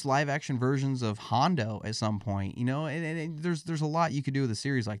introduce live action versions of Hondo at some point, you know, and there's a lot you could do with a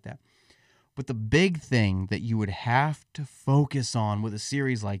series like that. But the big thing that you would have to focus on with a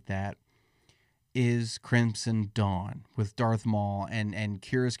series like that is Crimson Dawn with Darth Maul and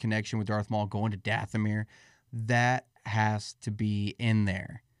Kira's connection with Darth Maul going to Dathomir. That has to be in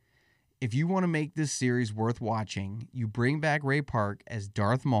there. If you want to make this series worth watching, you bring back Ray Park as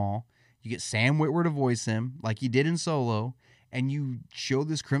Darth Maul, you get Sam Witwer to voice him like you did in Solo, and you show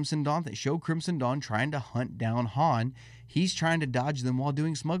this Crimson Dawn thing. Show Crimson Dawn trying to hunt down Han. He's trying to dodge them while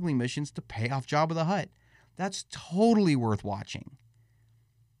doing smuggling missions to pay off Jabba the Hutt. That's totally worth watching.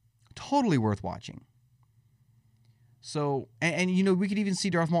 Totally worth watching. So, and you know, we could even see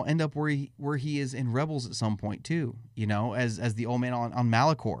Darth Maul end up where he is in Rebels at some point too. You know, as the old man on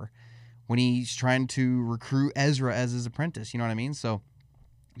Malachor, when he's trying to recruit Ezra as his apprentice. You know what I mean? So,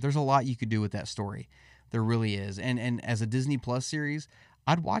 there's a lot you could do with that story. There really is. And as a Disney Plus series,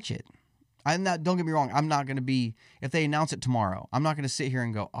 I'd watch it. Don't get me wrong, I'm not going to be, if they announce it tomorrow, I'm not going to sit here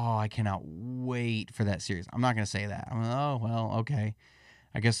and go, oh, I cannot wait for that series. I'm not going to say that. I'm like, oh, well, okay.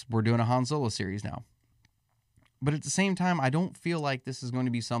 I guess we're doing a Han Solo series now. But at the same time, I don't feel like this is going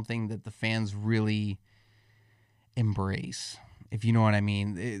to be something that the fans really embrace, if you know what I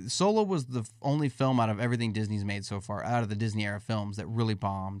mean. Solo was the only film out of everything Disney's made so far, out of the Disney era films, that really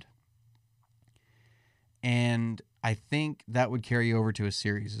bombed. And I think that would carry over to a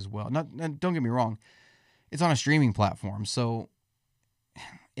series as well. Don't get me wrong, it's on a streaming platform, so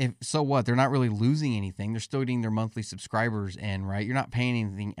what? They're not really losing anything. They're still getting their monthly subscribers in, right? You're not paying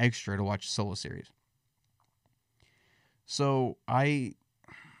anything extra to watch a Solo series. So it'd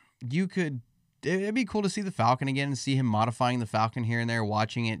be cool to see the Falcon again and see him modifying the Falcon here and there,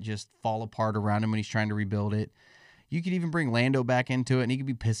 watching it just fall apart around him when he's trying to rebuild it. You could even bring Lando back into it, and he could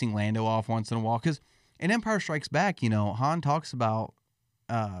be pissing Lando off once in a while, because in Empire Strikes Back, you know, Han talks about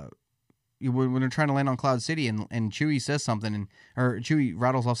when they're trying to land on Cloud City, and Chewie says something, or Chewie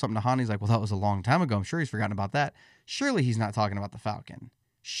rattles off something to Han. He's like, well, that was a long time ago. I'm sure he's forgotten about that. Surely he's not talking about the Falcon.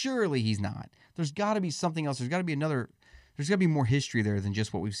 Surely he's not. There's got to be something else. There's got to be more history there than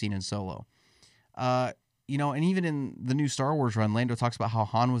just what we've seen in Solo. You know, and even in the new Star Wars run, Lando talks about how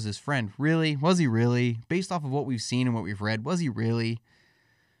Han was his friend. Really? Was he really? Based off of what we've seen and what we've read, was he really?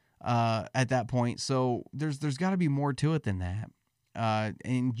 At that point. So there's got to be more to it than that.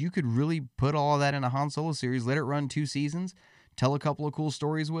 And you could really put all of that in a Han Solo series, let it run 2 seasons, tell a couple of cool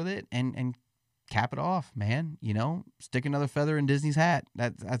stories with it, and cap it off, man. You know, stick another feather in Disney's hat.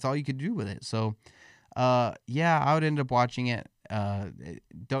 That's all you could do with it. So, yeah, I would end up watching it.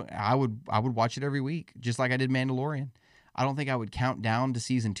 I would watch it every week, just like I did Mandalorian. I don't think I would count down to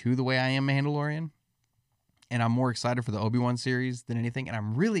season 2 the way I am Mandalorian. And I'm more excited for the Obi-Wan series than anything. And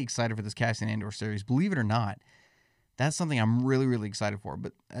I'm really excited for this Cassian Andor series. Believe it or not, that's something I'm really, really excited for.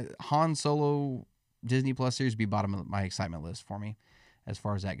 But Han Solo Disney Plus series would be bottom of my excitement list for me as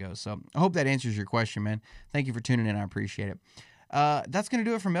far as that goes. So I hope that answers your question, man. Thank you for tuning in. I appreciate it. That's going to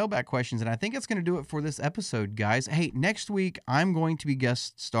do it for mailbag questions. And I think it's going to do it for this episode, guys. Hey, next week, I'm going to be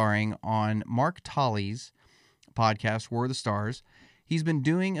guest starring on Mark Tolley's podcast, War of the Stars. He's been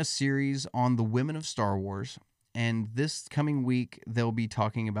doing a series on the women of Star Wars, and this coming week, they'll be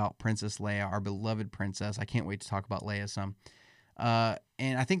talking about Princess Leia, our beloved princess. I can't wait to talk about Leia some. And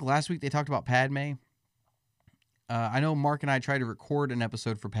I think last week they talked about Padme. I know Mark and I tried to record an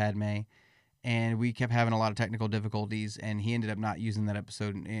episode for Padme, and we kept having a lot of technical difficulties, and he ended up not using that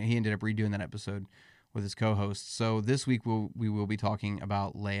episode, and he ended up redoing that episode with his co-host. So this week we will be talking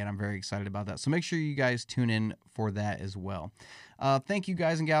about Leia, and I'm very excited about that. So make sure you guys tune in for that as well. Thank you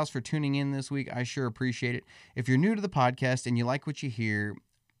guys and gals for tuning in this week. I sure appreciate it. If you're new to the podcast and you like what you hear,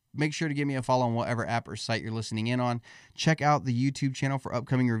 make sure to give me a follow on whatever app or site you're listening in on. Check out the YouTube channel for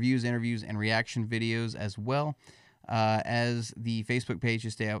upcoming reviews, interviews, and reaction videos, as well as the Facebook page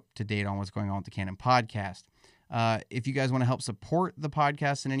to stay up to date on what's going on with the Canon Podcast. If you guys want to help support the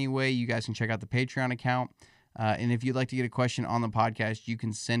podcast in any way, you guys can check out the Patreon account. And if you'd like to get a question on the podcast, you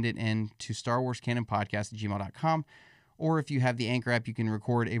can send it in to StarWarsCanonPodcast@gmail.com. Or if you have the Anchor app, you can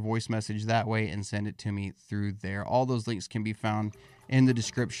record a voice message that way and send it to me through there. All those links can be found in the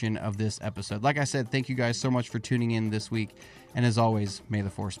description of this episode. Like I said, thank you guys so much for tuning in this week. And as always, may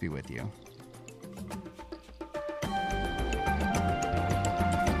the Force be with you.